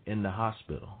working in the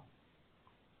hospital,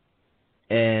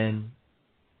 and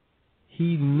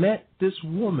he met this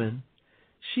woman.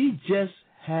 She just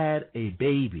had a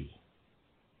baby.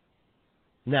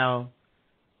 Now,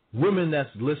 women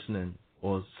that's listening,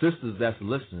 or sisters that's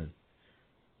listening,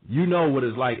 you know what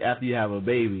it's like after you have a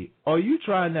baby. Are you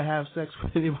trying to have sex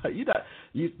with anybody?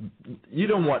 You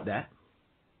don't want that.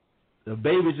 The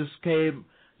baby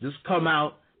just come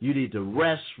out. You need to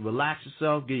rest, relax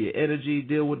yourself, get your energy,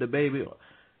 deal with the baby.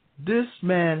 This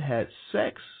man had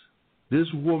sex. This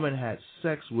woman had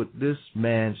sex with this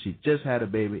man. She just had a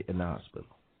baby in the hospital.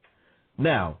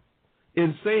 Now,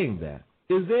 in saying that,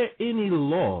 is there any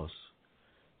laws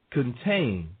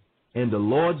contained in the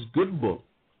Lord's good book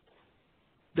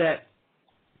that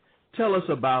tell us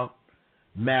about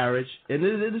marriage? And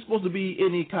it is supposed to be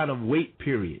any kind of wait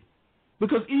period.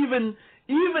 Because even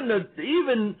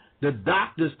the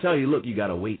doctors tell you, look, you got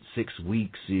to wait 6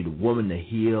 weeks for the woman to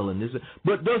heal and this.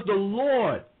 But does the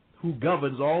Lord, who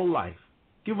governs all life,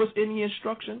 give us any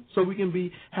instruction so we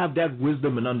can have that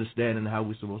wisdom and understanding how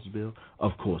we're supposed to build?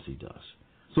 Of course he does.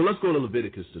 So let's go to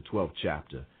Leviticus, the 12th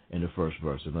chapter, in the first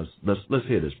verse, and let's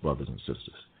hear this, brothers and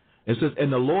sisters. It says,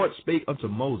 "And the Lord spake unto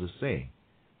Moses, saying,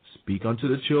 Speak unto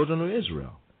the children of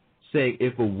Israel, saying,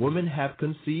 If a woman have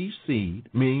conceived seed,"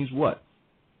 means what?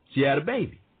 She had a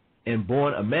baby, and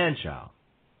born a man-child,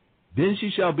 then she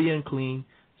shall be unclean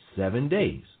 7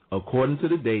 days, according to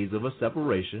the days of her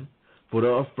separation. For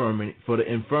the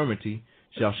infirmity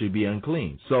shall she be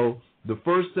unclean. So the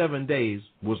first 7 days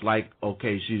was like,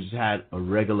 okay, she's had a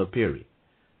regular period.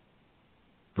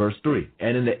 Verse 3,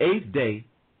 "And in the 8th day,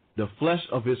 the flesh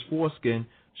of his foreskin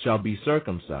shall be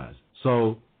circumcised."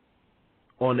 So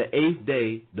on the 8th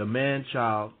day, the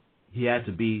man-child, he had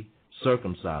to be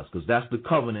circumcised, because that's the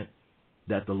covenant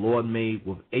that the Lord made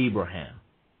with Abraham.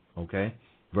 Okay?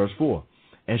 Verse 4,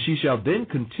 "And she shall then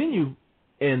continue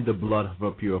in the blood of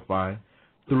her purifying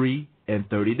 3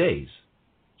 30 days.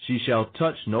 She shall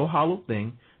touch no hollow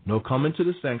thing, nor come into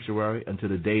the sanctuary until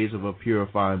the days of her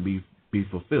purifying be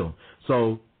fulfilled."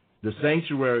 So the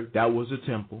sanctuary, that was the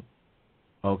temple.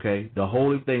 Okay? The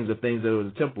holy things, the things that were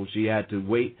the temple, she had to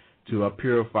wait till her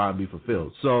purifying be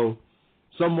fulfilled. So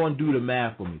someone do the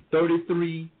math for me.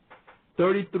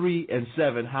 33 and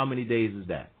 7, how many days is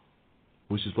that?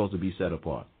 Which is supposed to be set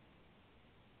apart?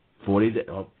 40 days.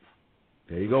 Oh,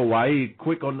 there you go. Why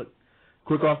quick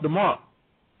off the mark?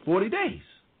 40 days.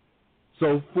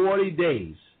 So 40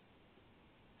 days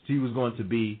she was going to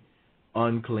be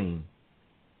unclean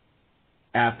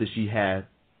after she had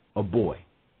a boy.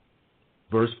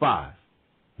 Verse 5.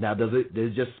 Now, does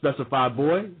it just specify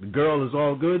boy? The girl is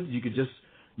all good. You could just,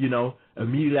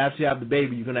 immediately after you have the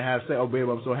baby, you're going to say, "Oh, baby,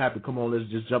 I'm so happy. Come on, let's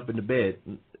just jump into bed."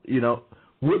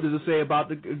 What does it say about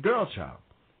the girl child?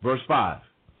 Verse 5.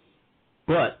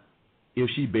 "But if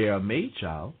she bear a maid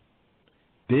child,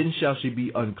 then shall she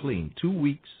be unclean 2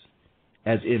 weeks,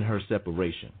 as in her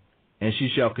separation. And she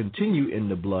shall continue in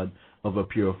the blood of her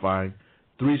purifying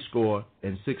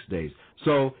 66 days."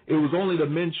 So it was only the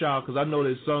men child, because I know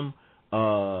there's some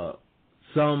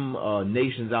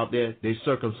nations out there, they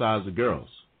circumcise the girls.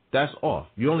 That's off.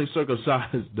 You only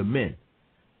circumcise the men.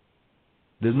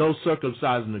 There's no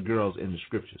circumcising the girls in the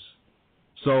scriptures.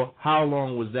 So how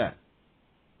long was that?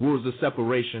 What was the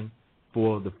separation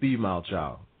for the female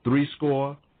child?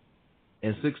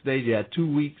 66 days. You had 2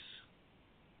 weeks.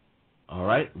 All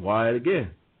right, why it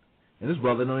again? And this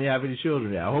brother don't even have any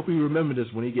children yet. I hope you remember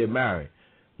this when he get married.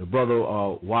 The brother,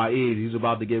 Wa'id, he's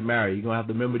about to get married. You're going to have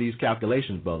to remember these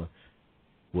calculations, brother.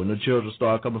 When the children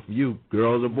start coming for you,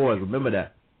 girls or boys, remember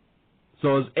that.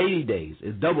 So it's 80 days.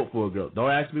 It's doubled for a girl. Don't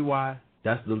ask me why.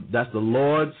 That's the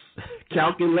Lord's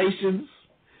calculations.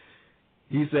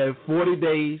 He said 40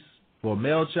 days for a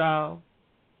male child,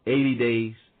 80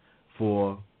 days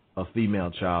for a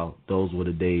female child. Those were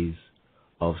the days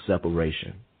of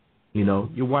separation.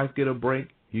 Your wife get a break,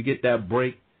 you get that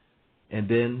break, and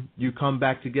then you come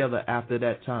back together after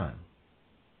that time.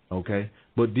 Okay?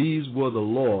 But these were the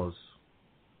laws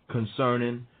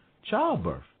concerning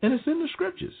childbirth, and it's in the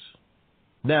scriptures.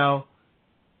 Now,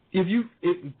 if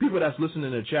people that's listening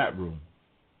in the chat room,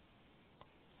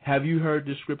 have you heard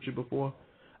this scripture before?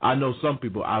 I know some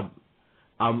people.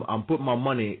 I'm putting my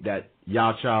money that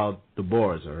y'all child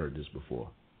Deborah's have heard this before.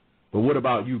 But what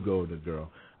about you, Golden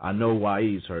Girl? I know why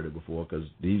he's heard it before, because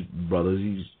these brothers,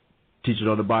 he's teaching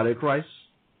on the Body of Christ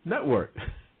Network.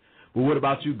 But what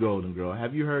about you, Golden Girl?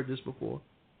 Have you heard this before?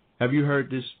 Have you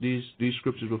heard these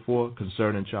scriptures before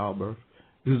concerning childbirth?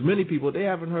 Because many people, they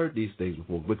haven't heard these things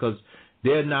before because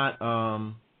they're not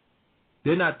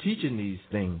teaching these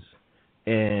things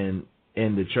in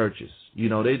the churches. You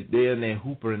know, they're in there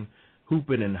hooping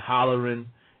and hollering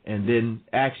and then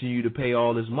asking you to pay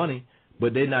all this money,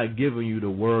 but they're not giving you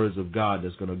the words of God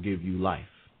that's going to give you life.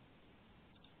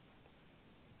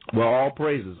 Well, all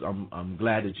praises. I'm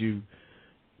glad that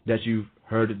you've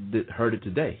heard it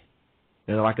today.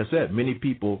 And like I said, many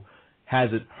people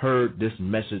hasn't heard this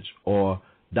message or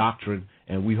doctrine,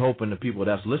 and we hoping the people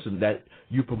that's listening that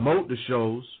you promote the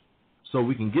shows so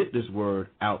we can get this word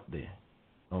out there,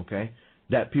 okay?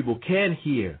 That people can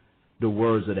hear the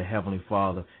words of the Heavenly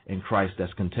Father in Christ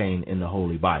that's contained in the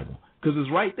Holy Bible. Because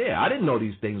it's right there. I didn't know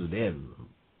these things were there,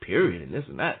 period, and this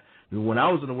and that. When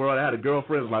I was in the world, I had a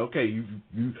girlfriend who was like, okay,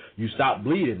 you stopped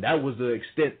bleeding. That was the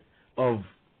extent of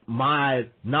my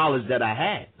knowledge that I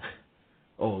had.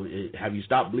 Oh, have you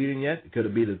stopped bleeding yet? Could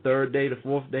it be the third day, the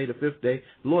fourth day, the fifth day?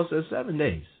 The Lord says 7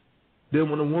 days.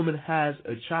 Then when a woman has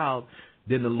a child,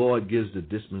 then the Lord gives the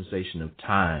dispensation of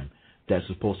time that's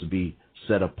supposed to be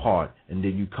set apart, and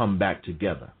then you come back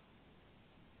together.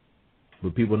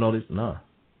 But people know this? No.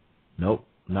 Nope,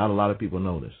 not a lot of people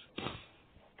know this.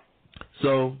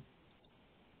 So,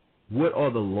 what are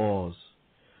the laws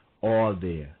are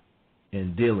there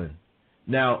in dealing?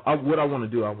 Now, what I want to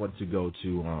do, I want to go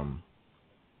to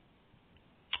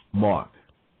Mark,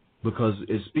 because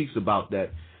it speaks about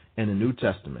that in the New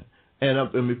Testament. And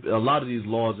a lot of these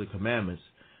laws and commandments,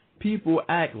 people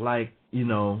act like,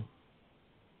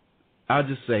 I'll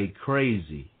just say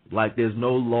crazy, like there's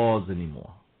no laws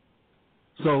anymore.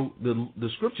 So the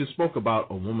scripture spoke about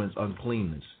a woman's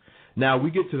uncleanness. Now we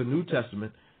get to the New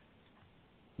Testament.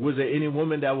 Was there any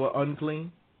women that were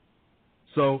unclean?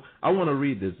 So I want to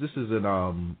read this. This is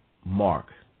in Mark,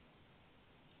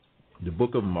 the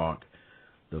book of Mark,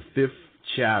 the 5th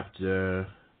chapter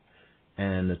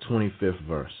and the 25th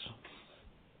verse.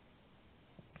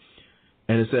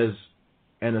 And it says,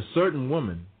 and a certain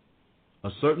woman,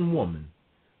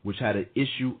 which had an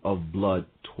issue of blood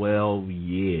 12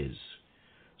 years.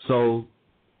 So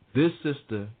this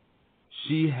sister,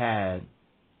 she had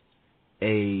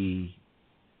a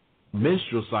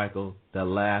menstrual cycle that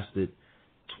lasted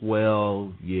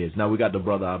 12 years. Now we got the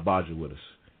brother Abaja with us.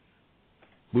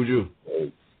 Buju.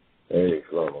 Hey,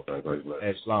 Shalom, Christ bless.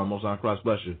 Hey, Shalom, Most High Christ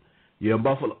bless you. You in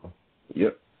Buffalo?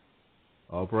 Yep.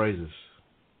 All praises.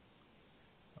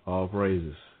 All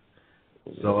praises.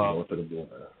 Yeah, So, north of the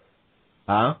border.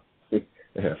 Huh? I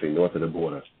say north of the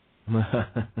border.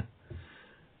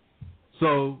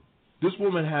 So this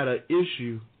woman had an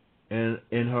issue in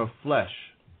her flesh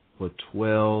for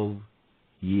 12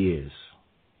 years.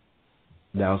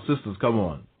 Now, sisters, come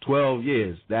on. 12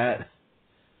 years. That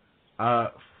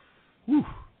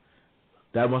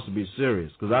must be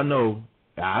serious. Because I know,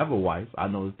 I have a wife. I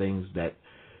know the things that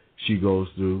she goes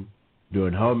through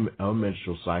during her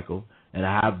menstrual cycle. And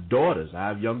I have daughters. I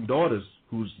have young daughters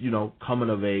who's, coming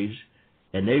of age,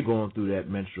 and they're going through that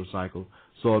menstrual cycle.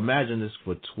 So imagine this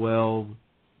for 12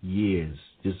 years,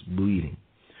 just bleeding.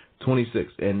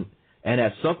 26, and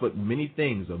had suffered many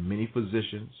things of many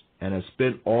physicians, and had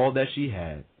spent all that she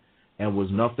had, and was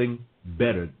nothing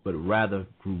better, but rather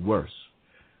grew worse.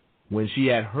 When she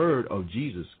had heard of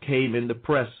Jesus, came in the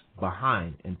press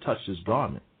behind, and touched his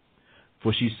garment.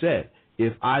 For she said,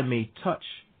 if I may touch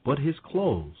but his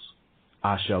clothes,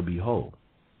 I shall be whole.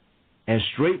 And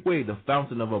straightway the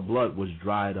fountain of her blood was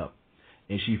dried up,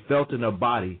 and she felt in her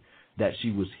body that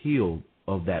she was healed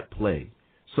of that plague.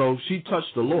 So she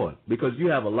touched the Lord, because you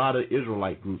have a lot of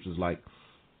Israelite groups is like,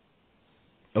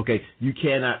 okay, you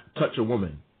cannot touch a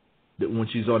woman when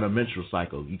she's on a menstrual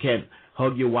cycle. You can't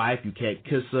hug your wife, you can't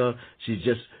kiss her. She's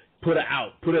just put her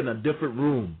out, put her in a different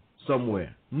room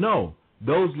somewhere. No,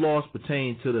 those laws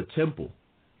pertain to the temple.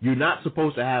 You're not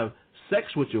supposed to have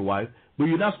sex with your wife, but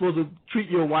you're not supposed to treat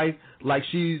your wife like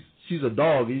she's a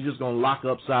dog. You're just going to lock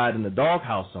her upside in the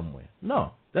doghouse somewhere.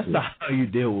 No, that's not how you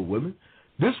deal with women.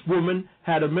 This woman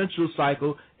had a menstrual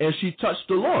cycle, and she touched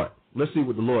the Lord. Let's see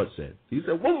what the Lord said. He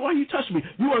said, well, why you touched me?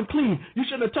 You unclean. You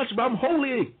shouldn't have touched me. I'm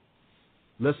holy.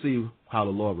 Let's see how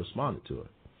the Lord responded to her.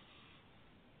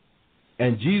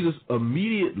 And Jesus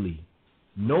immediately,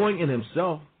 knowing in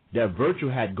himself that virtue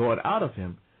had gone out of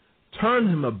him, turned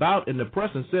him about in the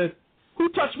press and said, who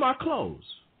touched my clothes?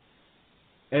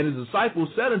 And his disciples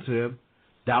said unto him,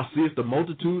 thou seest the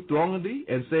multitude thronging thee,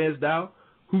 and sayest thou,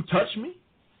 who touched me?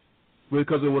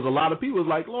 Because there was a lot of people. It was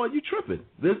like, Lord, you tripping.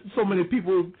 There's so many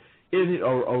people in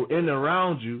and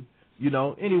around you,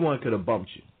 anyone could have bumped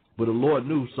you. But the Lord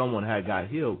knew someone had got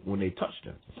healed when they touched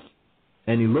her.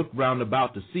 And he looked round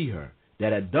about to see her.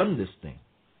 that had done this thing.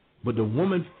 But the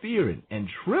woman, fearing and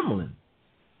trembling,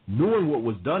 knowing what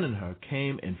was done in her,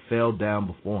 came and fell down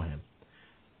before him.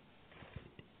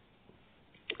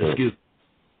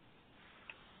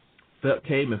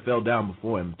 Came and fell down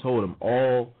before him, told him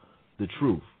all the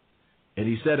truth. And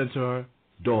he said unto her,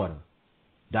 Daughter,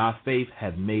 thy faith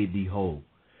hath made thee whole.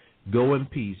 Go in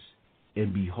peace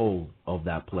and be whole of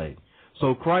thy plague.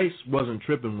 So Christ wasn't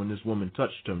tripping when this woman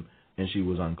touched him and she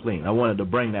was unclean. I wanted to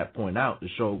bring that point out to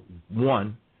show,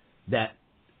 one, that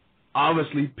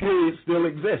obviously periods still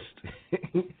exist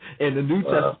in the New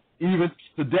Testament, even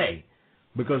today,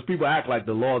 because people act like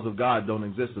the laws of God don't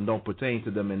exist and don't pertain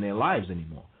to them in their lives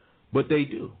anymore. But they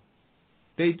do.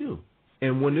 They do.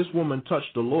 And when this woman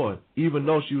touched the Lord, even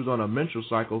though she was on a menstrual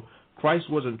cycle, Christ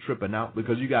wasn't tripping out,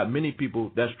 because you got many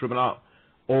people that's tripping out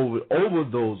over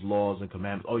those laws and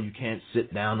commandments. Oh, you can't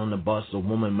sit down on the bus. A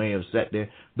woman may have sat there.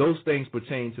 Those things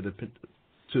pertain to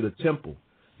the temple.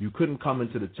 You couldn't come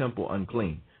into the temple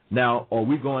unclean. Now, are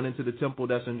we going into the temple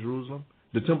that's in Jerusalem?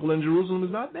 The temple in Jerusalem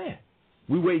is not there.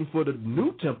 We're waiting for the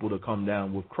new temple to come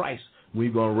down with Christ.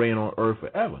 We're going to reign on earth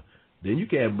forever. Then you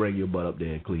can't bring your butt up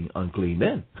there and unclean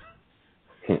then.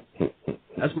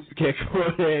 That's what you can't go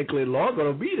up there and clean. The law's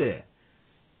going to be there.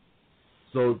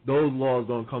 So those laws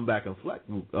going to come back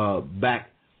back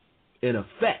in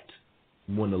effect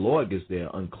when the Lord gets there.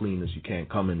 Uncleanness, you can't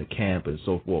come into camp and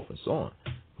so forth and so on.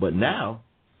 But now,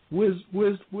 where's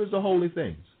the holy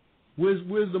things? Where's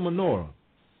the menorah?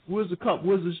 Where's the cup?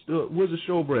 Where's the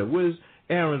showbread? Where's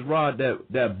Aaron's rod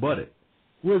that budded?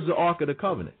 Where's the Ark of the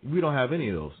Covenant? We don't have any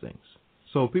of those things.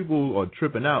 So people are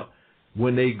tripping out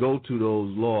when they go to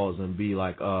those laws and be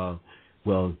like,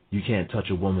 well, you can't touch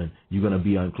a woman. You're going to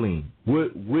be unclean. Where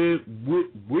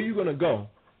are you going to go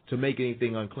to make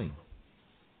anything unclean?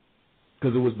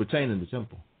 Because it was pertaining to the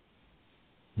temple.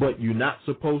 But you're not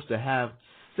supposed to have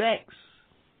sex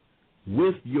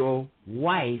with your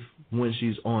wife when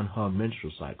she's on her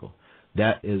menstrual cycle.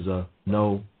 That is a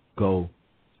no-go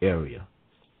area.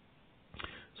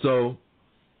 So,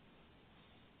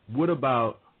 what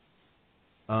about,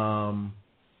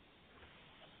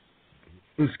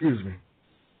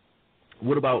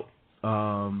 what about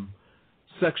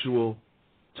sexual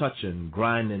touching,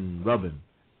 grinding, rubbing?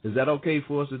 Is that okay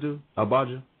for us to do,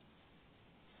 Abaja?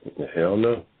 Hell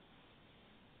no.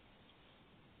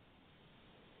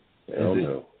 Hell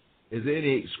no. Is there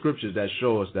any scriptures that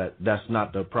show us that that's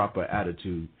not the proper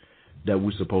attitude that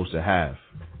we're supposed to have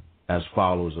as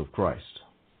followers of Christ?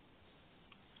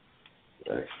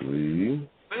 Actually,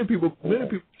 many people play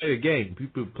the game.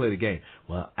 People play the game.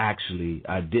 Well, actually,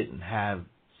 I didn't have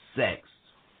sex.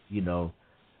 We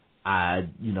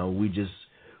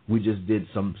just did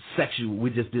some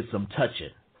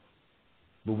touching,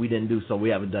 but we didn't do so. We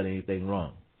haven't done anything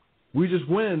wrong. We just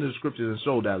went into the scriptures and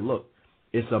showed that, look,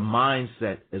 it's a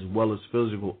mindset as well as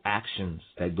physical actions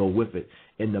that go with it,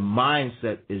 and the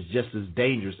mindset is just as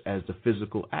dangerous as the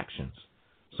physical actions.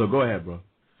 So go ahead, bro.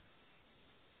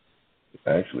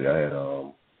 Actually, I had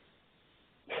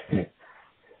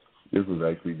this was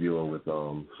actually dealing with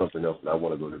something else, and I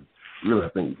want to go to. Really, I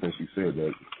think since you said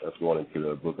that, that's going into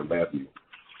the book of Matthew,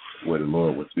 where the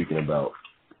Lord was speaking about,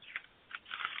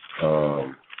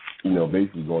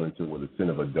 basically going into where the sin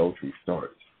of adultery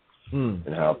starts,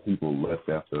 and how people lust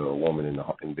after a woman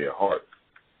in their heart.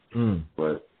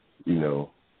 But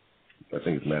I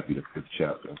think it's Matthew the 5th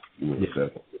chapter. Give me a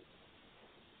second.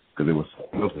 Because there was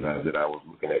something else that I was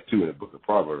looking at too in the book of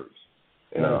Proverbs,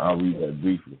 and I'll read that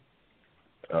briefly.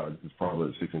 This is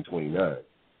Proverbs 6:29,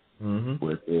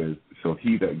 where it says, "So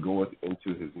he that goeth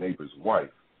into his neighbor's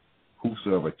wife,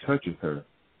 whosoever toucheth her,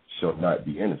 shall not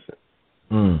be innocent."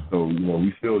 So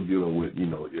we still dealing with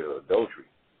your adultery,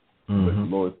 but the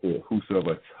Lord said,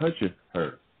 "Whosoever toucheth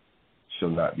her, shall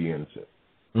not be innocent."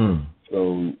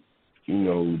 So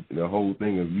the whole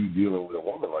thing of you dealing with a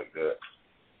woman like that,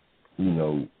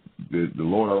 the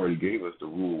Lord already gave us the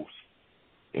rules,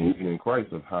 and even in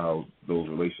Christ, of how those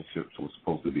relationships were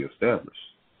supposed to be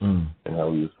established and how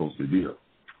we were supposed to deal.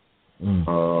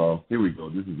 Here we go.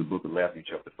 This is the book of Matthew,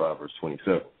 chapter 5, verse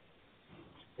 27.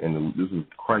 And this is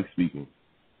Christ speaking,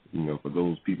 for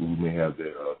those people who may have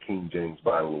their King James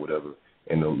Bible or whatever,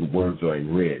 and the words are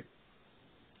in red.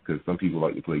 Because some people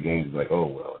like to play games like, oh,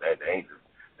 well, that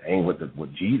ain't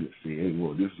what Jesus said.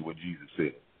 Well, this is what Jesus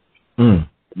said.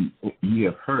 Ye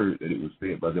have heard that it was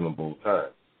said by them of old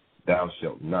time, thou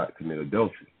shalt not commit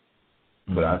adultery.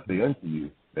 But I say unto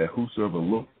you that whosoever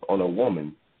looketh on a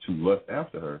woman to lust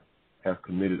after her hath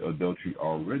committed adultery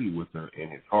already with her in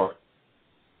his heart.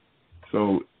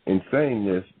 So in saying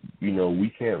this, we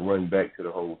can't run back to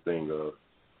the whole thing of,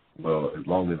 well, as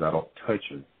long as I don't touch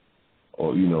her,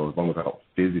 or, you know, as long as I don't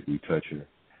physically touch her,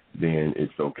 then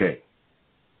it's okay.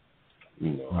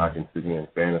 You know, I can sit here and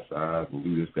fantasize and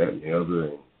do this, that, and the other,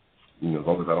 and, you know, as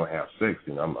long as I don't have sex,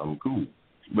 then I'm cool.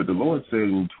 But the Lord said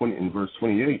in verse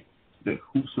 28 that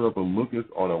whosoever looketh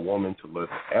on a woman to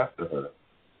lust after her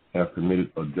hath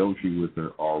committed adultery with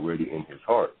her already in his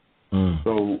heart.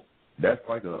 So that's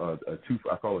like a two.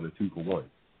 I call it a 2-for-1,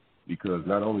 because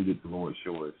not only did the Lord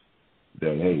show us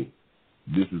that, hey,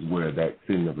 this is where that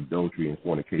sin of adultery and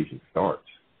fornication starts.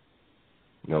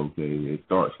 You know, it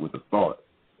starts with a thought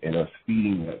and us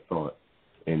feeding that thought,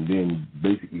 and then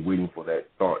basically waiting for that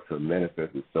thought to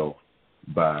manifest itself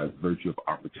by virtue of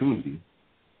opportunity.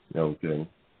 You know, okay,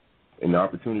 and the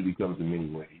opportunity comes in many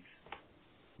ways.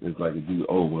 It's like a dude,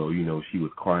 oh, well, you know, she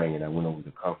was crying and I went over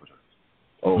to comfort her.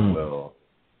 Oh, well,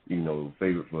 you know,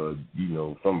 favorite for, you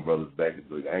know, some brothers back,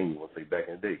 like, I ain't even want to say back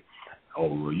in the day.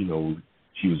 Oh, well, you know,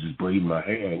 she was just braiding my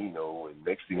hair, you know, and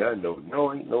next thing I know,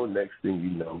 no, ain't no next thing you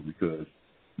know, because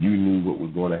you knew what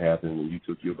was going to happen when you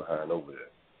took your behind over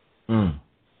there.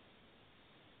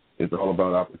 It's all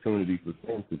about opportunity for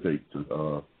sin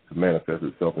to manifest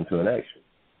itself into an action.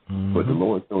 But the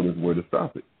Lord told us where to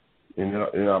stop it in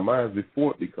our minds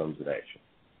before it becomes an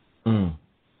action.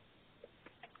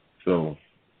 So,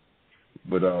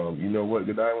 but you know what,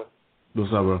 Good Island?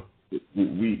 What's up, bro?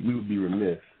 We would be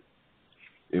remiss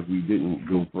if we didn't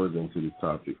go further into this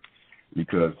topic,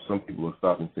 because some people will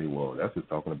stop and say, well, that's just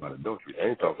talking about adultery. I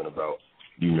ain't talking about,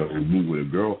 you know, you with a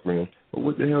girlfriend. But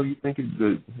what the hell you think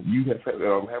you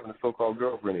having a so-called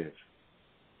girlfriend is?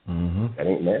 That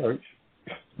ain't marriage.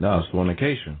 No, it's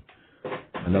fornication.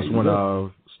 And that's when I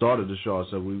started the show.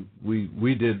 I said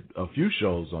we did a few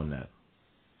shows on that,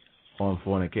 on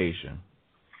fornication.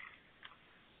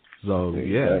 So,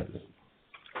 yeah.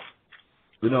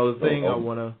 You know, the thing I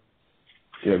want to...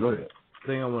 Yeah, go ahead.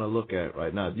 Thing I want to look at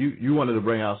right now. You wanted to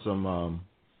bring out some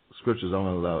scriptures. I'm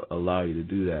going to allow you to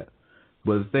do that.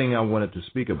 But the thing I wanted to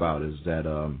speak about is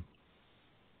that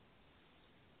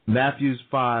Matthew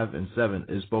 5 and 7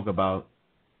 it spoke about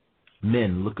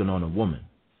men looking on a woman.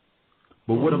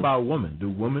 But what about women?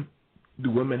 Do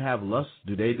women have lust?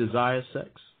 Do they desire sex?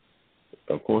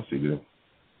 Of course they do.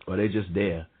 Or they just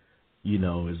there? You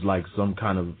know, it's like some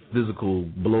kind of physical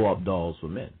blow-up dolls for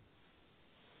men.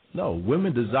 No,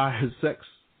 women desire sex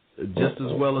just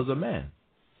as well as a man.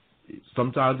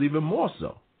 Sometimes even more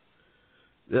so.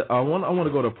 I want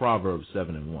to go to Proverbs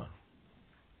 7 and 1.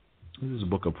 This is a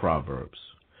book of Proverbs.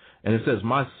 And it says,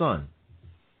 my son,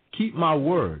 keep my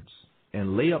words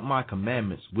and lay up my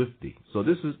commandments with thee. So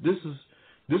this is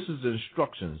the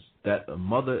instructions that a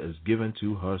mother is given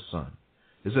to her son.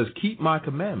 It says, keep my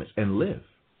commandments and live,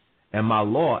 and my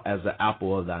law as the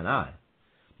apple of thine eye.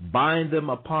 Bind them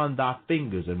upon thy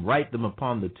fingers and write them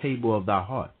upon the table of thy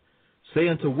heart. Say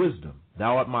unto wisdom,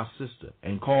 thou art my sister,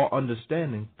 and call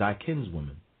understanding thy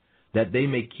kinswoman, that they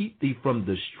may keep thee from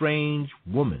the strange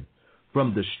woman,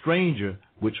 from the stranger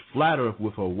which flattereth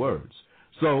with her words.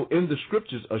 So in the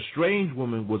scriptures, a strange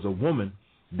woman was a woman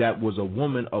that was a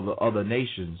woman of the other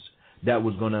nations that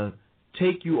was going to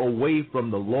take you away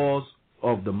from the laws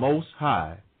of the Most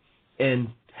High and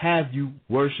have you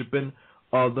worshiping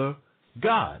other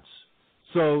gods.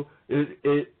 So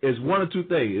it's one of two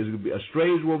things. It could be a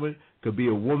strange woman, could be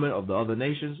a woman of the other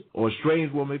nations, or a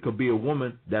strange woman could be a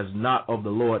woman that's not of the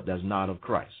Lord, that's not of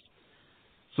Christ.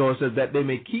 So it says that they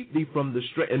may keep thee from the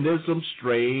strange. And there's some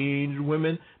strange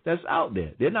women that's out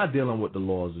there. They're not dealing with the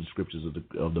laws and scriptures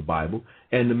of the Bible.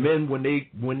 And the men, when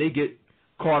they get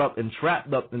caught up and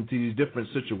trapped up into these different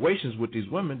situations with these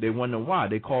women, they wonder why.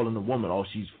 They calling the woman, oh,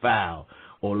 she's foul,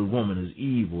 or the woman is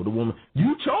evil. The woman,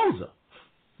 you chose her.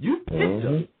 You picked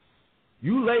her.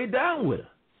 You laid down with her.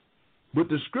 But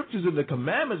the scriptures and the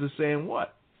commandments are saying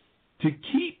what? To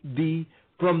keep thee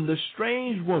from the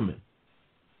strange woman.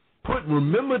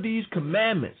 Remember these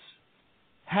commandments.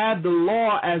 Have the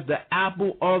law as the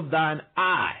apple of thine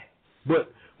eye.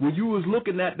 But when you was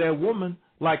looking at that woman,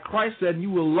 like Christ said, you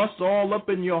will lust all up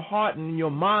in your heart and in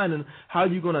your mind, and how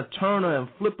you going to turn her and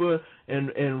flip her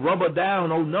and rub her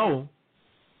down. Oh, no.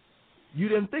 You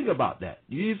didn't think about that.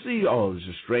 You see, oh, it's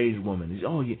a strange woman.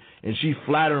 Oh, yeah. And she's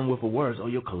flattering with her words. Oh,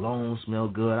 your cologne smell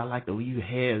good. I like the way your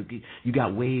hair. You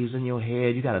got waves in your hair.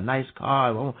 You got a nice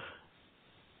car. Oh.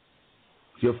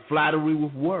 Your flattery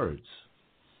with words.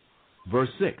 Verse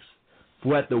 6.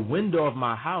 For at the window of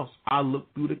my house I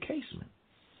looked through the casement,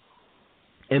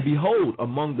 and behold,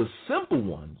 among the simple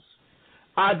ones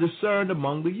I discerned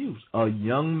among the youths a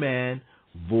young man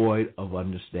void of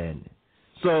understanding.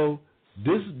 So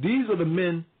these are the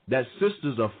men that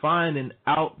sisters are finding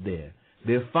out there.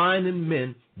 They're finding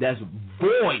men that's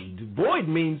void. Void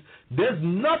means there's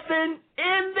nothing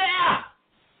in there.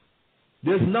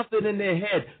 There's nothing in their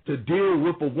head to deal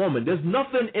with a woman. There's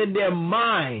nothing in their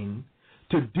mind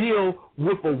to deal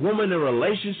with a woman, a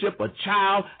relationship, a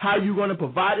child, how you going to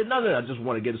provide it. None of that. I just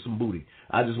want to get some booty.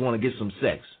 I just want to get some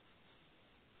sex.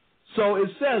 So it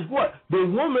says what? The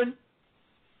woman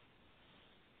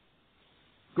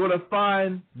going to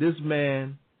find this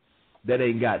man that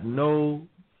ain't got no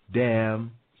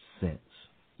damn sense.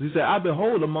 He said, I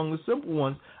behold among the simple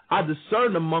ones, I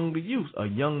discern among the youth a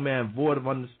young man void of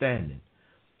understanding,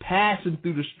 passing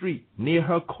through the street near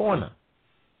her corner.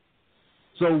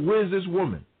 So where's this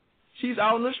woman? She's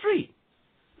out on the street.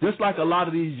 Just like a lot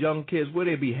of these young kids, where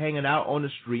they be hanging out on the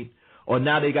street, or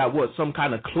now they got what? Some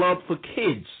kind of club for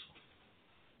kids.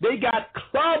 They got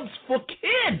clubs for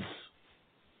kids.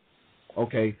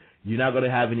 Okay, you're not going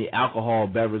to have any alcohol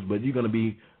beverage, but you're going to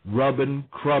be rubbing,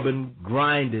 crubbing,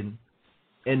 grinding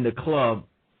in the club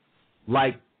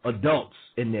like adults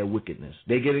in their wickedness.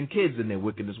 They're getting kids in their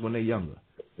wickedness when they're younger.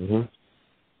 Mm-hmm.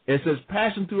 It says,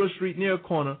 passing through a street near a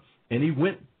corner, and he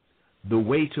went the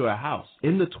way to a house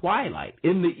in the twilight,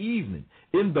 in the evening,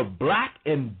 in the black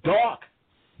and dark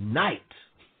night.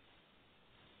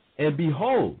 And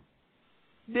behold,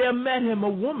 there met him a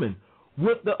woman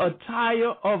with the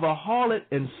attire of a harlot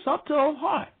and subtle of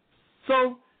heart.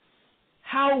 So,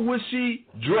 how was she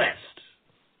dressed?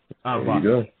 There you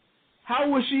go. How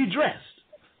was she dressed?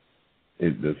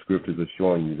 The scriptures are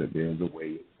showing you that there's a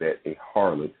way that a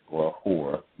harlot or a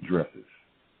whore dresses.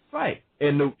 Right.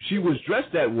 And she was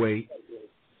dressed that way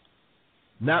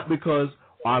not because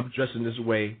I'm dressing this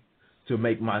way to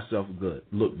make myself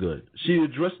look good. She was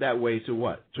dressed that way to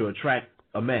what? To attract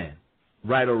a man.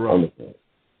 Right or wrong?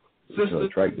 Sister, to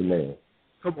attract the man.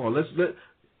 Come on,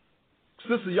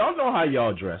 sister, y'all know how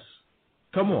y'all dress.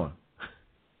 Come on.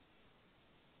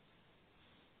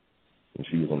 And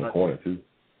she was on the corner too.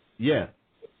 Yeah.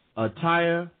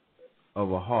 Attire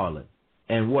of a harlot.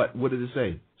 And what did it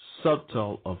say?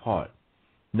 Subtle of heart.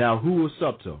 Now, who was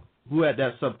subtle? Who had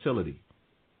that subtlety?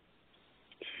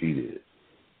 She did.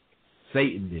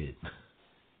 Satan did.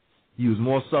 He was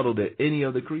more subtle than any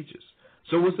of the creatures.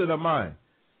 So what's in her mind?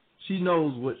 She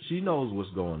knows what's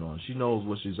going on. She knows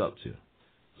what she's up to.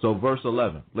 So verse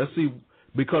 11. Let's see,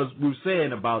 because we're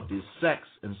saying about this sex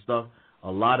and stuff,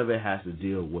 a lot of it has to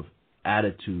deal with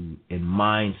attitude and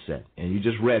mindset. And you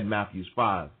just read Matthew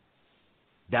 5.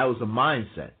 That was a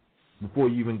mindset before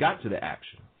you even got to the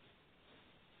action.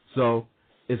 So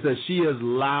it says she is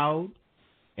loud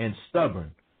and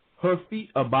stubborn. Her feet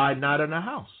abide not in the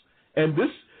house. And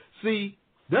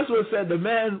that's what it said. The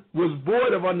man was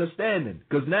void of understanding.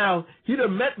 Because now he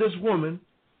done met this woman.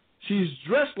 She's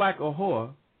dressed like a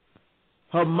whore.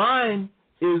 Her mind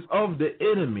is of the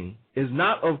enemy, is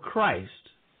not of Christ.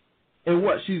 And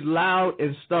what? She's loud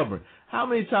and stubborn. How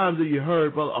many times have you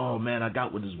heard, brother, oh, man, I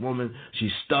got with this woman.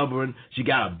 She's stubborn. She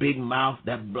got a big mouth.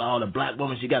 The black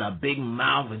woman, she got a big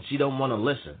mouth, and she don't want to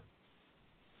listen.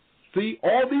 See,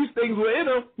 all these things were in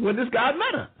her when this guy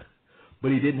met her.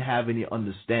 But he didn't have any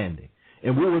understanding.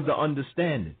 And what was the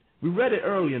understanding? We read it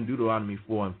earlier in Deuteronomy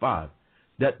 4 and 5,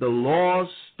 that the laws,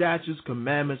 statutes,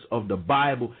 commandments of the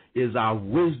Bible is our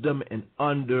wisdom and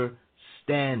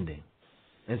understanding.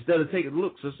 Instead of taking,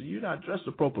 look, sister, you're not dressed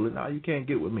appropriately. Now you can't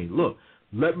get with me. Look,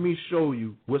 let me show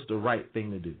you what's the right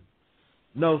thing to do.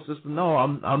 No, sister, no,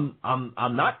 I'm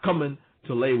not coming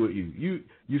to lay with you.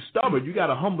 You stubborn. You got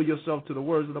to humble yourself to the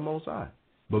words of the Most High.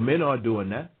 But men aren't doing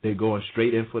that. They're going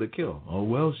straight in for the kill. Oh,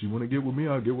 well, she want to get with me,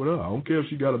 I'll get with her. I don't care if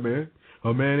she got a man.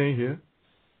 Her man ain't here.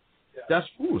 That's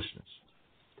foolishness.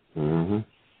 Mm-hmm.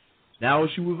 Now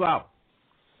she was out.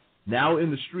 Now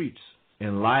in the streets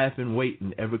and lieth in wait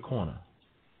in every corner.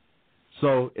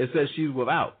 So it says she's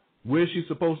without. Where's she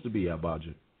supposed to be,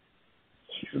 Abaja?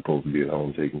 She's supposed to be at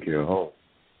home taking care of home.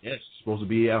 Yes, she's supposed to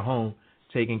be at home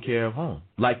taking care of home,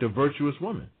 like the virtuous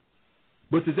woman.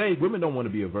 But today, women don't want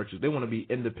to be a virtuous. They want to be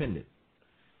independent.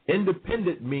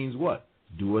 Independent means what?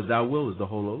 Do as thou will is the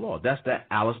whole of the law. That's that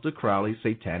Aleister Crowley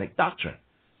satanic doctrine.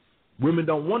 Women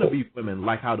don't want to be women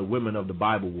like how the women of the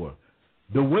Bible were.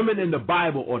 The women in the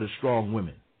Bible are the strong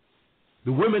women.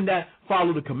 The women that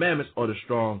follow the commandments are the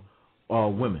strong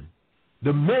women.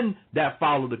 The men that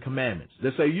follow the commandments, they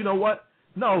say, you know what?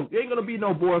 No, there ain't going to be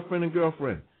no boyfriend and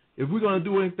girlfriend. If we're going to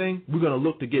do anything, we're going to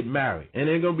look to get married. And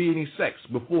there ain't going to be any sex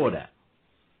before that.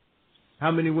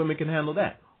 How many women can handle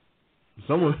that?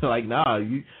 Some women are like, nah,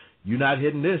 you're not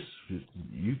hitting this.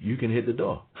 You can hit the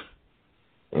door.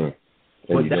 Mm.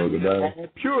 But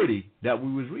that's purity that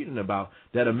we was reading about,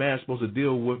 that a man's supposed to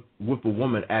deal with a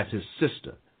woman as his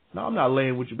sister. No, I'm not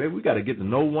laying with you, baby. We got to get to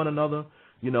know one another.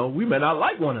 You know, we may not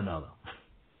like one another.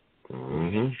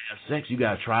 Mm-hmm. Have sex, you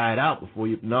got to try it out before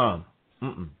you... No.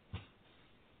 Mm-mm.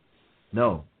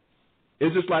 No.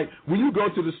 It's just like when you go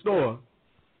to the store,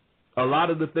 a lot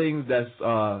of the things that's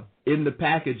in the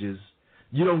packages,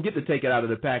 you don't get to take it out of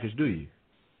the package, do you?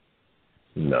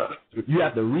 No. You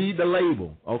have to read the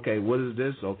label. Okay, what is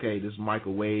this? Okay, this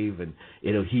microwave, and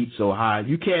it'll heat so high.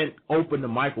 You can't open the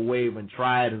microwave and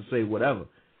try it and say whatever.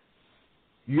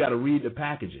 You got to read the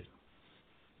packaging.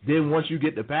 Then once you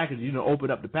get the package,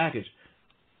 open up the package.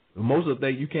 Most of the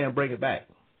things, you can't bring it back.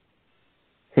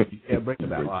 You can't bring it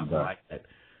back. I like that.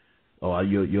 Oh,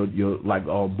 you're like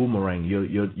boomerang.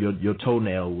 Your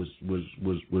toenail was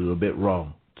a bit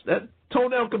wrong. That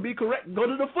toenail could be correct. Go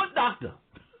to the foot doctor.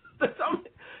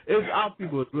 Our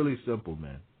people, it's really simple,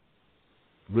 man.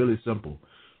 Really simple.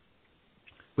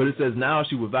 But it says, now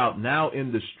she was out, now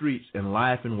in the streets, and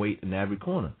life and wait in every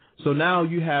corner. So now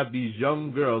you have these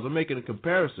young girls. I'm making a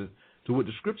comparison to what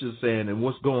the scripture is saying and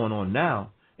what's going on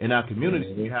now in our community.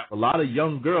 Mm-hmm. You have a lot of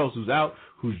young girls who's out,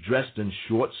 who's dressed in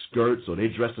short skirts, or they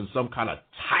dressed in some kind of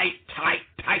tight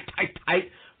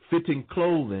fitting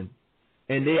clothing,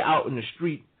 and they're out in the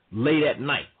street late at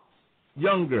night.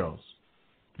 Young girls.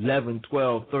 11,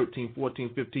 12, 13, 14,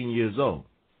 15 years old.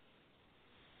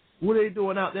 What are they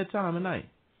doing out that time of night?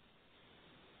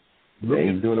 They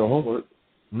ain't doing no homework.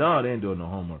 No, they ain't doing no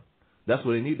homework. That's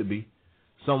what they need to be.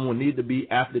 Someone need to be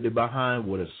after they're behind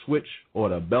with a switch or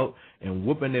the belt and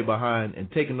whooping their behind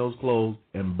and taking those clothes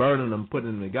and burning them, putting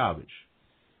them in the garbage.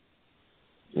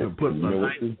 Yeah, putting a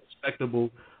nice,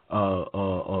 respectable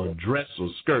dress or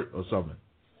skirt or something.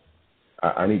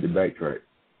 I need to backtrack.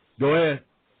 Go ahead.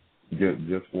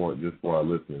 Just for our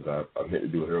listeners, I meant to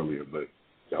do it earlier, but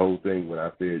the whole thing when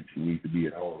I said she needs to be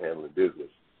at home handling business,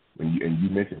 and you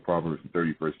mentioned Proverbs the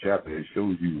 31st chapter, it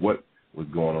shows you what was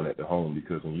going on at the home,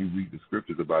 because when you read the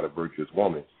scriptures about a virtuous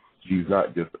woman, she's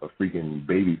not just a freaking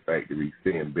baby factory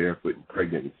sitting barefoot and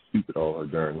pregnant and stupid all her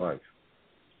darn life.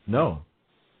 No,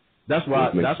 that's why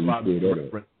I'm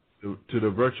referring to the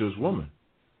virtuous woman,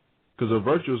 because a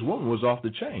virtuous woman was off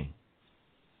the chain.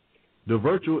 The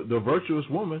virtuous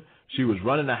woman, she was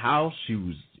running the house. She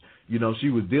was, she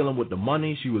was dealing with the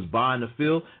money. She was buying the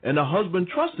field, and the husband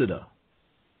trusted her.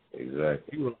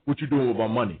 Exactly. What you doing with my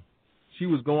money? She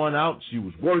was going out. She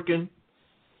was working.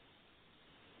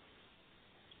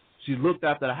 She looked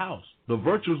after the house. The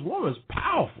virtuous woman is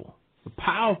powerful. A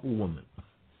powerful woman.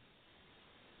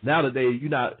 Nowadays,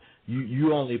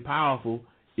 you only powerful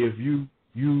if you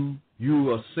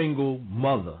a single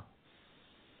mother.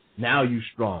 Now you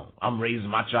strong. I'm raising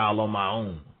my child on my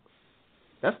own.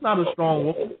 That's not a strong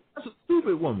woman. That's a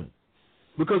stupid woman.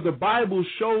 Because the Bible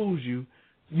shows you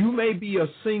may be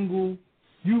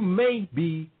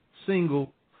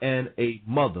single and a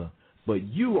mother, but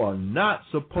you are not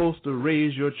supposed to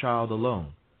raise your child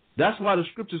alone. That's why the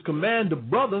scriptures command the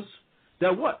brothers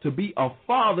that what? To be a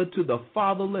father to the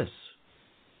fatherless.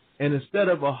 And instead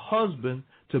of a husband,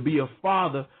 to be a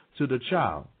father to the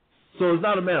child. So it's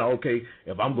not a matter, okay,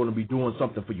 if I'm going to be doing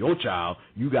something for your child,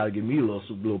 you got to give me a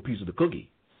little piece of the cookie.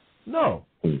 No.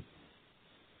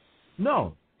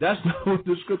 No, that's not what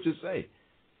the scriptures say.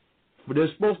 But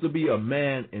there's supposed to be a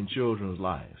man in children's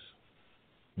lives.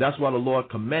 That's why the Lord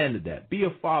commanded that. Be a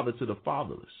father to the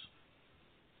fatherless.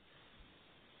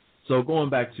 So going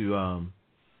back to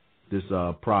this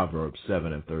Proverbs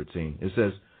 7 and 13, it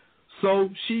says, so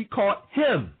she caught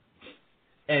him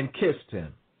and kissed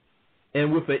him,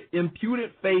 and with an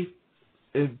imputed face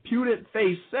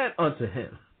said unto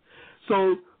him.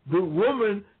 So the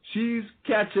woman, she's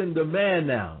catching the man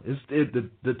now.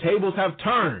 The tables have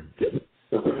turned.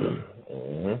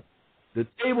 The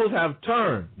tables have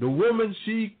turned. The woman,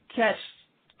 she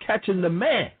catching the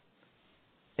man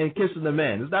and kissing the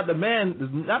man. It's not the man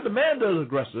the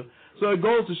aggressor. So it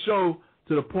goes to show,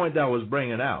 to the point that I was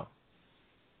bringing out,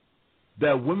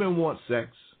 that women want sex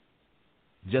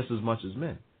just as much as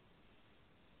men.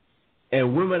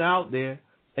 And women out there,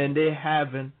 and they're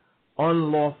having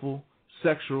unlawful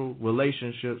sexual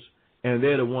relationships, and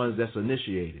they're the ones that's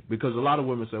initiated. Because a lot of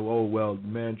women say, "Oh well, the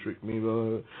man tricked me,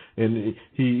 and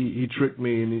he tricked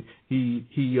me, and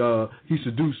he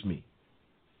seduced me."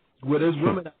 Well, there's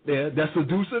women out there that's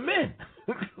seducing men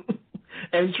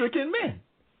and tricking men.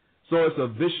 So it's a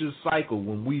vicious cycle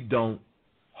when we don't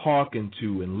hearken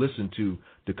to and listen to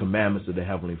the commandments of the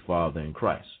Heavenly Father in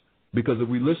Christ. Because if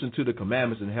we listen to the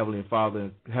commandments of the Heavenly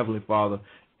Father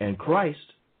and Christ,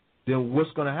 then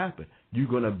what's going to happen? You're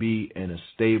going to be in a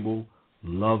stable,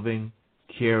 loving,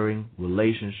 caring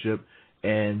relationship,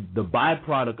 and the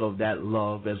byproduct of that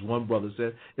love, as one brother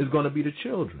said, is going to be the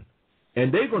children.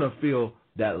 And they're going to feel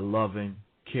that loving,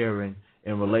 caring,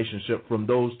 and relationship from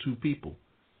those two people.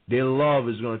 Their love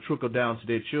is going to trickle down to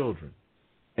their children.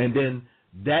 And then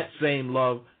that same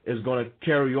love is going to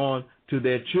carry on to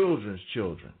their children's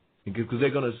children, because they're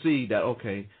going to see that,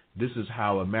 okay, this is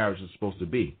how a marriage is supposed to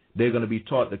be. They're going to be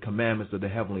taught the commandments of the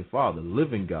Heavenly Father, the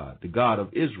living God, the God of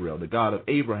Israel, the God of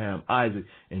Abraham, Isaac,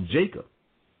 and Jacob.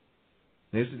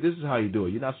 This is how you do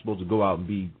it. You're not supposed to go out and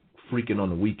be freaking on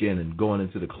the weekend and going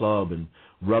into the club and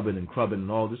rubbing and crubbing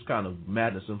and all this kind of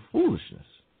madness and foolishness.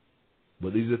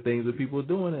 But these are things that people are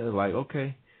doing, and it's like,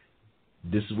 okay,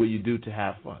 this is what you do to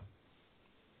have fun.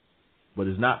 But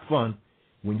it's not fun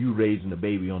when you raising a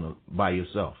baby by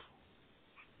yourself.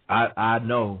 I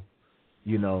know,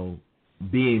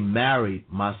 being married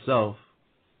myself,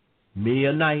 many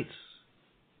a nights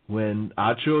when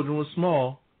our children were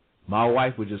small, my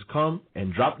wife would just come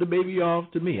and drop the baby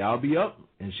off to me. I'll be up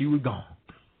and she was gone.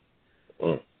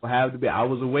 I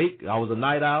was awake. I was a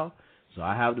night owl, so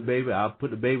I have the baby. I'll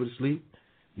put the baby to sleep,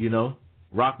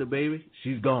 rock the baby.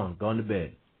 She's gone to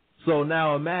bed. So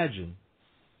now imagine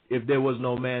if there was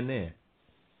no man there.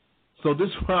 So this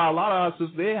is why a lot of our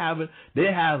sisters,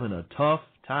 they're having a tough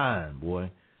time,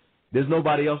 boy. There's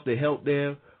nobody else to help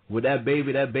there with that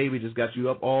baby. That baby just got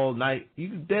you up all night.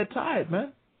 You're dead tired,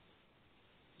 man.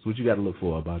 That's what you got to look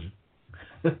for about you.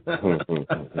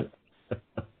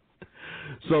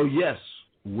 So yes,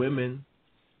 women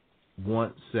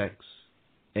want sex,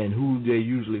 and who they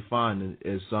usually find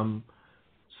is some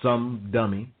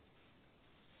dummy,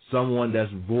 someone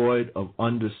that's void of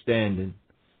understanding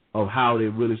of how they're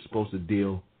really supposed to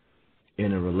deal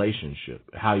in a relationship,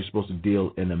 how you're supposed to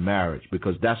deal in a marriage,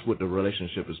 because that's what the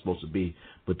relationship is supposed to be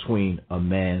between a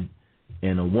man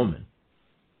and a woman.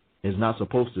 It's not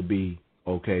supposed to be,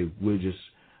 okay, we're just,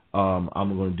 I'm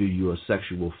going to do you a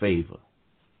sexual favor,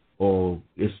 or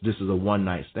this is a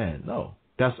one-night stand. No,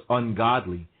 that's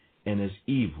ungodly and it's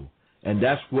evil. And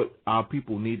that's what our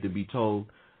people need to be told.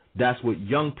 That's what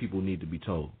young people need to be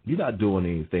told. You're not doing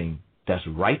anything that's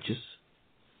righteous.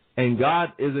 And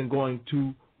God isn't going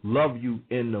to love you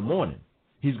in the morning.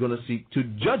 He's going to seek to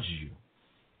judge you.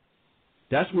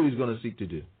 That's what he's going to seek to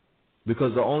do.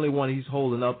 Because the only one he's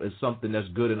holding up as something that's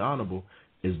good and honorable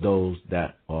is those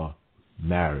that are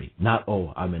married. Not,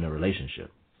 I'm in a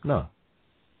relationship. No.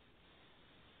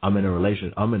 I'm in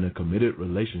a committed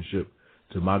relationship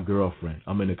to my girlfriend.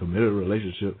 I'm in a committed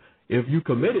relationship. If you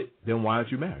committed, then why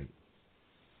aren't you married?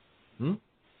 Well,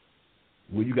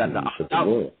 you got the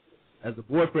opt-out. As a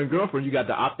boyfriend, girlfriend, you got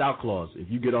the opt-out clause. If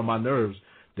you get on my nerves,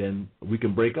 then we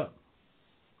can break up.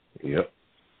 Yep.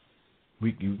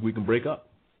 We can break up.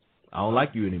 I don't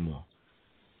like you anymore.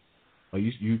 Or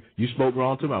you spoke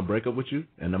wrong to me. I'll break up with you,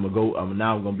 and I'm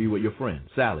gonna be with your friend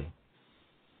Sally.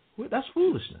 Well, that's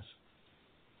foolishness.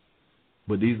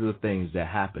 But these are the things that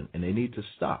happen, and they need to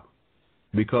stop,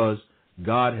 because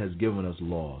God has given us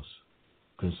laws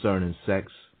concerning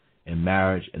sex and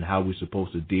marriage and how we're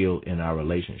supposed to deal in our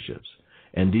relationships.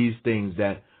 And these things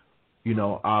that,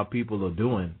 our people are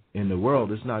doing in the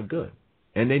world is not good.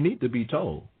 And they need to be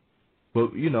told.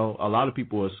 But, a lot of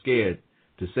people are scared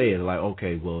to say it, like,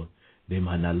 okay, well, they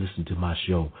might not listen to my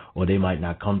show, or they might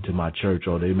not come to my church,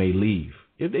 or they may leave.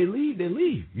 If they leave, they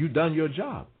leave. You've done your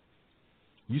job.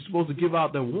 You're supposed to give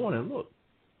out the warning. Look,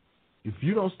 if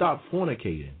you don't stop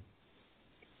fornicating,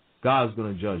 God's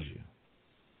going to judge you.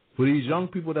 For these young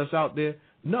people that's out there,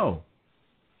 no.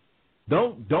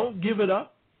 Don't give it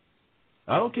up.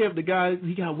 I don't care if the guy,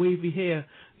 he got wavy hair.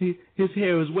 His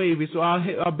hair is wavy, so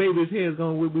our baby's hair is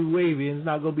going to be wavy and it's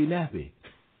not going to be nappy.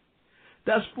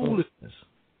 That's foolishness.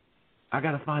 I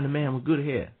got to find a man with good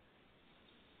hair.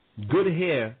 Good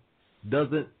hair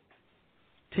doesn't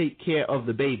take care of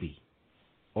the baby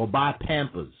or buy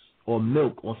Pampers or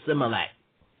milk or Similac.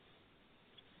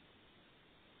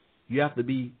 You have to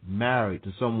be married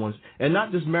to someone, and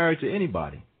not just married to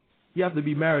anybody. You have to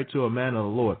be married to a man of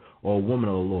the Lord or a woman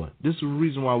of the Lord. This is the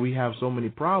reason why we have so many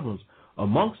problems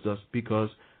amongst us, because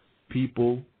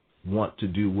people want to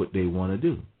do what they want to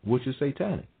do, which is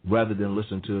satanic, rather than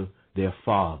listen to their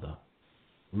father.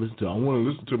 I want to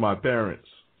listen to my parents.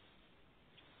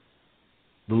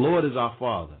 The Lord is our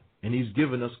Father, and he's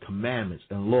given us commandments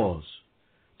and laws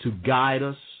to guide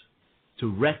us,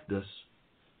 to direct us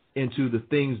into the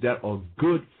things that are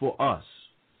good for us.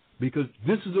 Because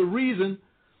this is the reason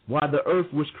why the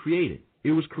earth was created.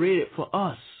 It was created for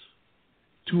us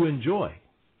to enjoy.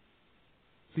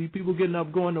 See, people getting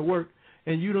up, going to work,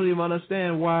 and you don't even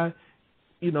understand why,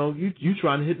 you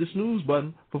trying to hit the snooze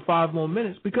button for 5 more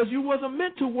minutes, because you wasn't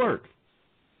meant to work.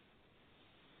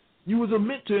 You wasn't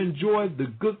meant to enjoy the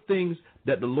good things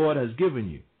that the Lord has given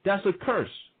you. That's a curse.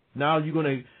 Now you're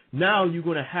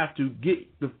gonna have to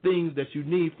get the things that you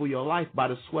need for your life by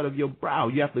the sweat of your brow.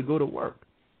 You have to go to work.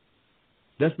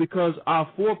 That's because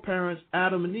our foreparents,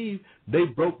 Adam and Eve, they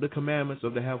broke the commandments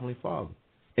of the Heavenly Father.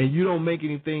 And we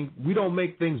don't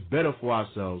make things better for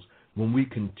ourselves when we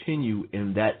continue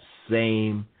in that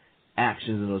same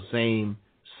actions and those same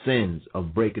sins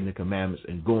of breaking the commandments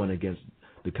and going against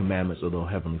the commandments of the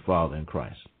Heavenly Father in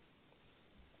Christ.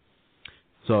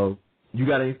 So, you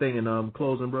got anything in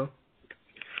closing, bro?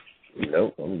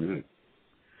 Nope, I'm good.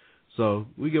 So,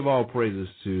 we give all praises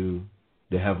to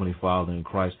the Heavenly Father in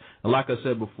Christ. And like I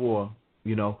said before,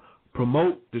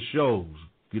 promote the shows.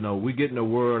 We're getting the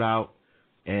word out,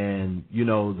 and,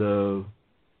 the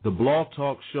blog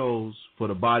talk shows for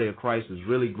the body of Christ is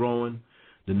really growing.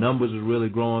 The numbers are really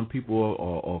growing. People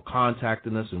are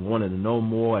contacting us and wanting to know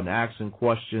more and asking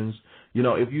questions.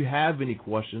 If you have any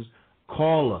questions,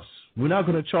 call us. We're not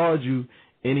going to charge you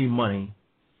any money,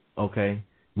 okay?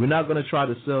 We're not going to try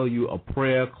to sell you a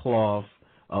prayer cloth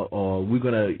or we're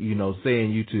going to,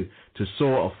 saying you to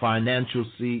sow a financial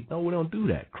seed. No, we don't do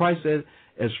that. Christ said,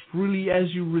 as freely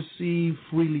as you receive,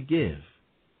 freely give.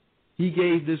 He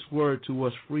gave this word to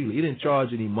us freely. He didn't charge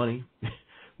any money.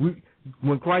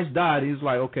 When Christ died, he was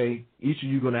like, okay, each of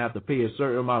you are going to have to pay a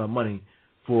certain amount of money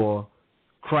for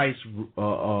Christ's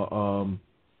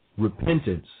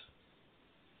repentance,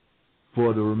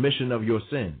 for the remission of your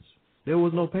sins. There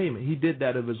was no payment. He did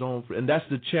that of his own, and that's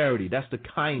the charity. That's the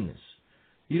kindness.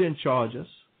 He didn't charge us,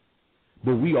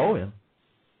 but we owe him.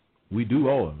 We do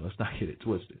owe him. Let's not get it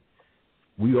twisted.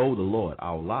 We owe the Lord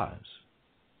our lives.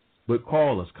 But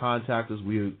call us, contact us.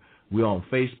 We're on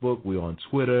Facebook. We're on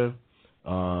Twitter,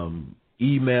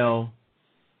 email,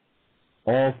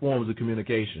 all forms of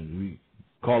communication.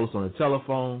 Call us on the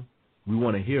telephone. We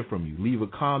want to hear from you. Leave a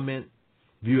comment.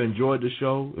 If you enjoyed the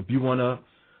show, if you want to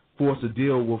force a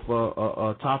deal with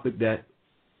a topic that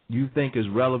you think is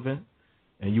relevant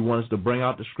and you want us to bring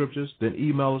out the scriptures, then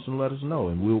email us and let us know,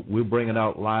 and we'll bring it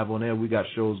out live on air. We got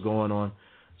shows going on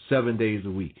 7 days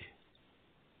a week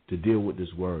to deal with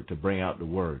this word, to bring out the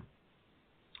word.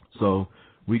 So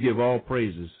we give all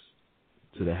praises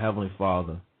to the Heavenly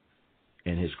Father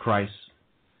and his Christ,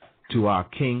 to our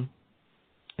King,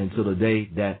 and to the day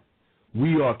that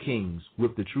we are kings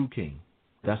with the true King.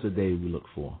 That's the day we look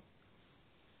for.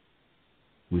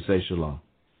 We say shalom.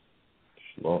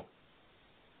 Shalom.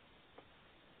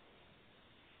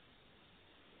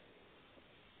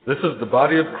 This is the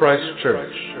Body of Christ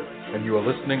Church, and you are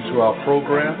listening to our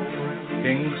program,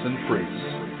 Kings and Priests,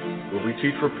 where we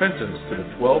teach repentance to the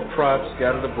 12 tribes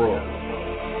scattered abroad.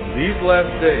 In these last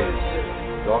days,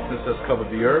 darkness has covered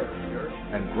the earth,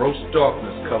 and gross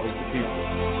darkness covers the people.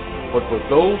 But for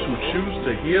those who choose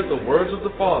to hear the words of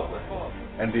the Father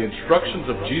and the instructions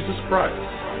of Jesus Christ,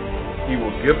 he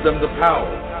will give them the power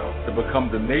to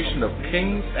become the nation of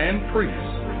kings and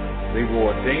priests they were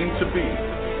ordained to be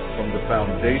from the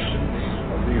foundations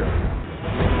of the earth.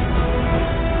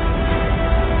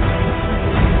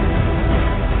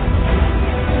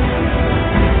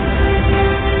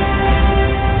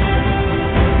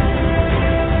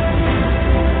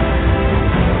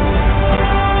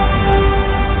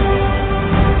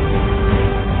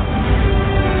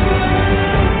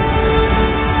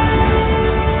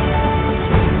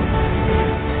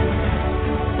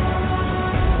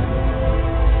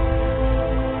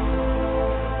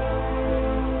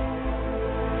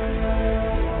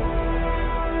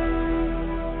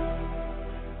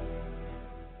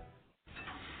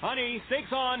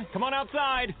 Come on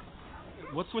outside.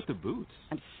 What's with the boots?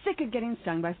 I'm sick of getting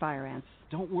stung by fire ants.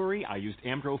 Don't worry, I used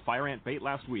Amdro fire ant bait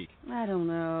last week. I don't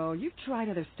know. You've tried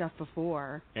other stuff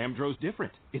before. Amdro's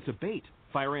different. It's a bait.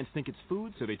 Fire ants think it's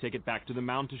food, so they take it back to the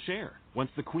mound to share. Once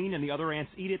the queen and the other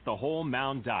ants eat it, the whole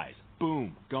mound dies.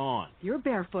 Boom, gone. You're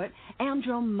barefoot.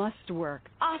 Amdro must work.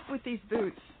 Off with these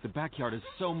boots. The backyard is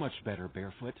so much better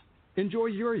barefoot. Enjoy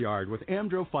your yard with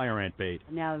Amdro fire ant bait.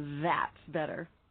 Now that's better.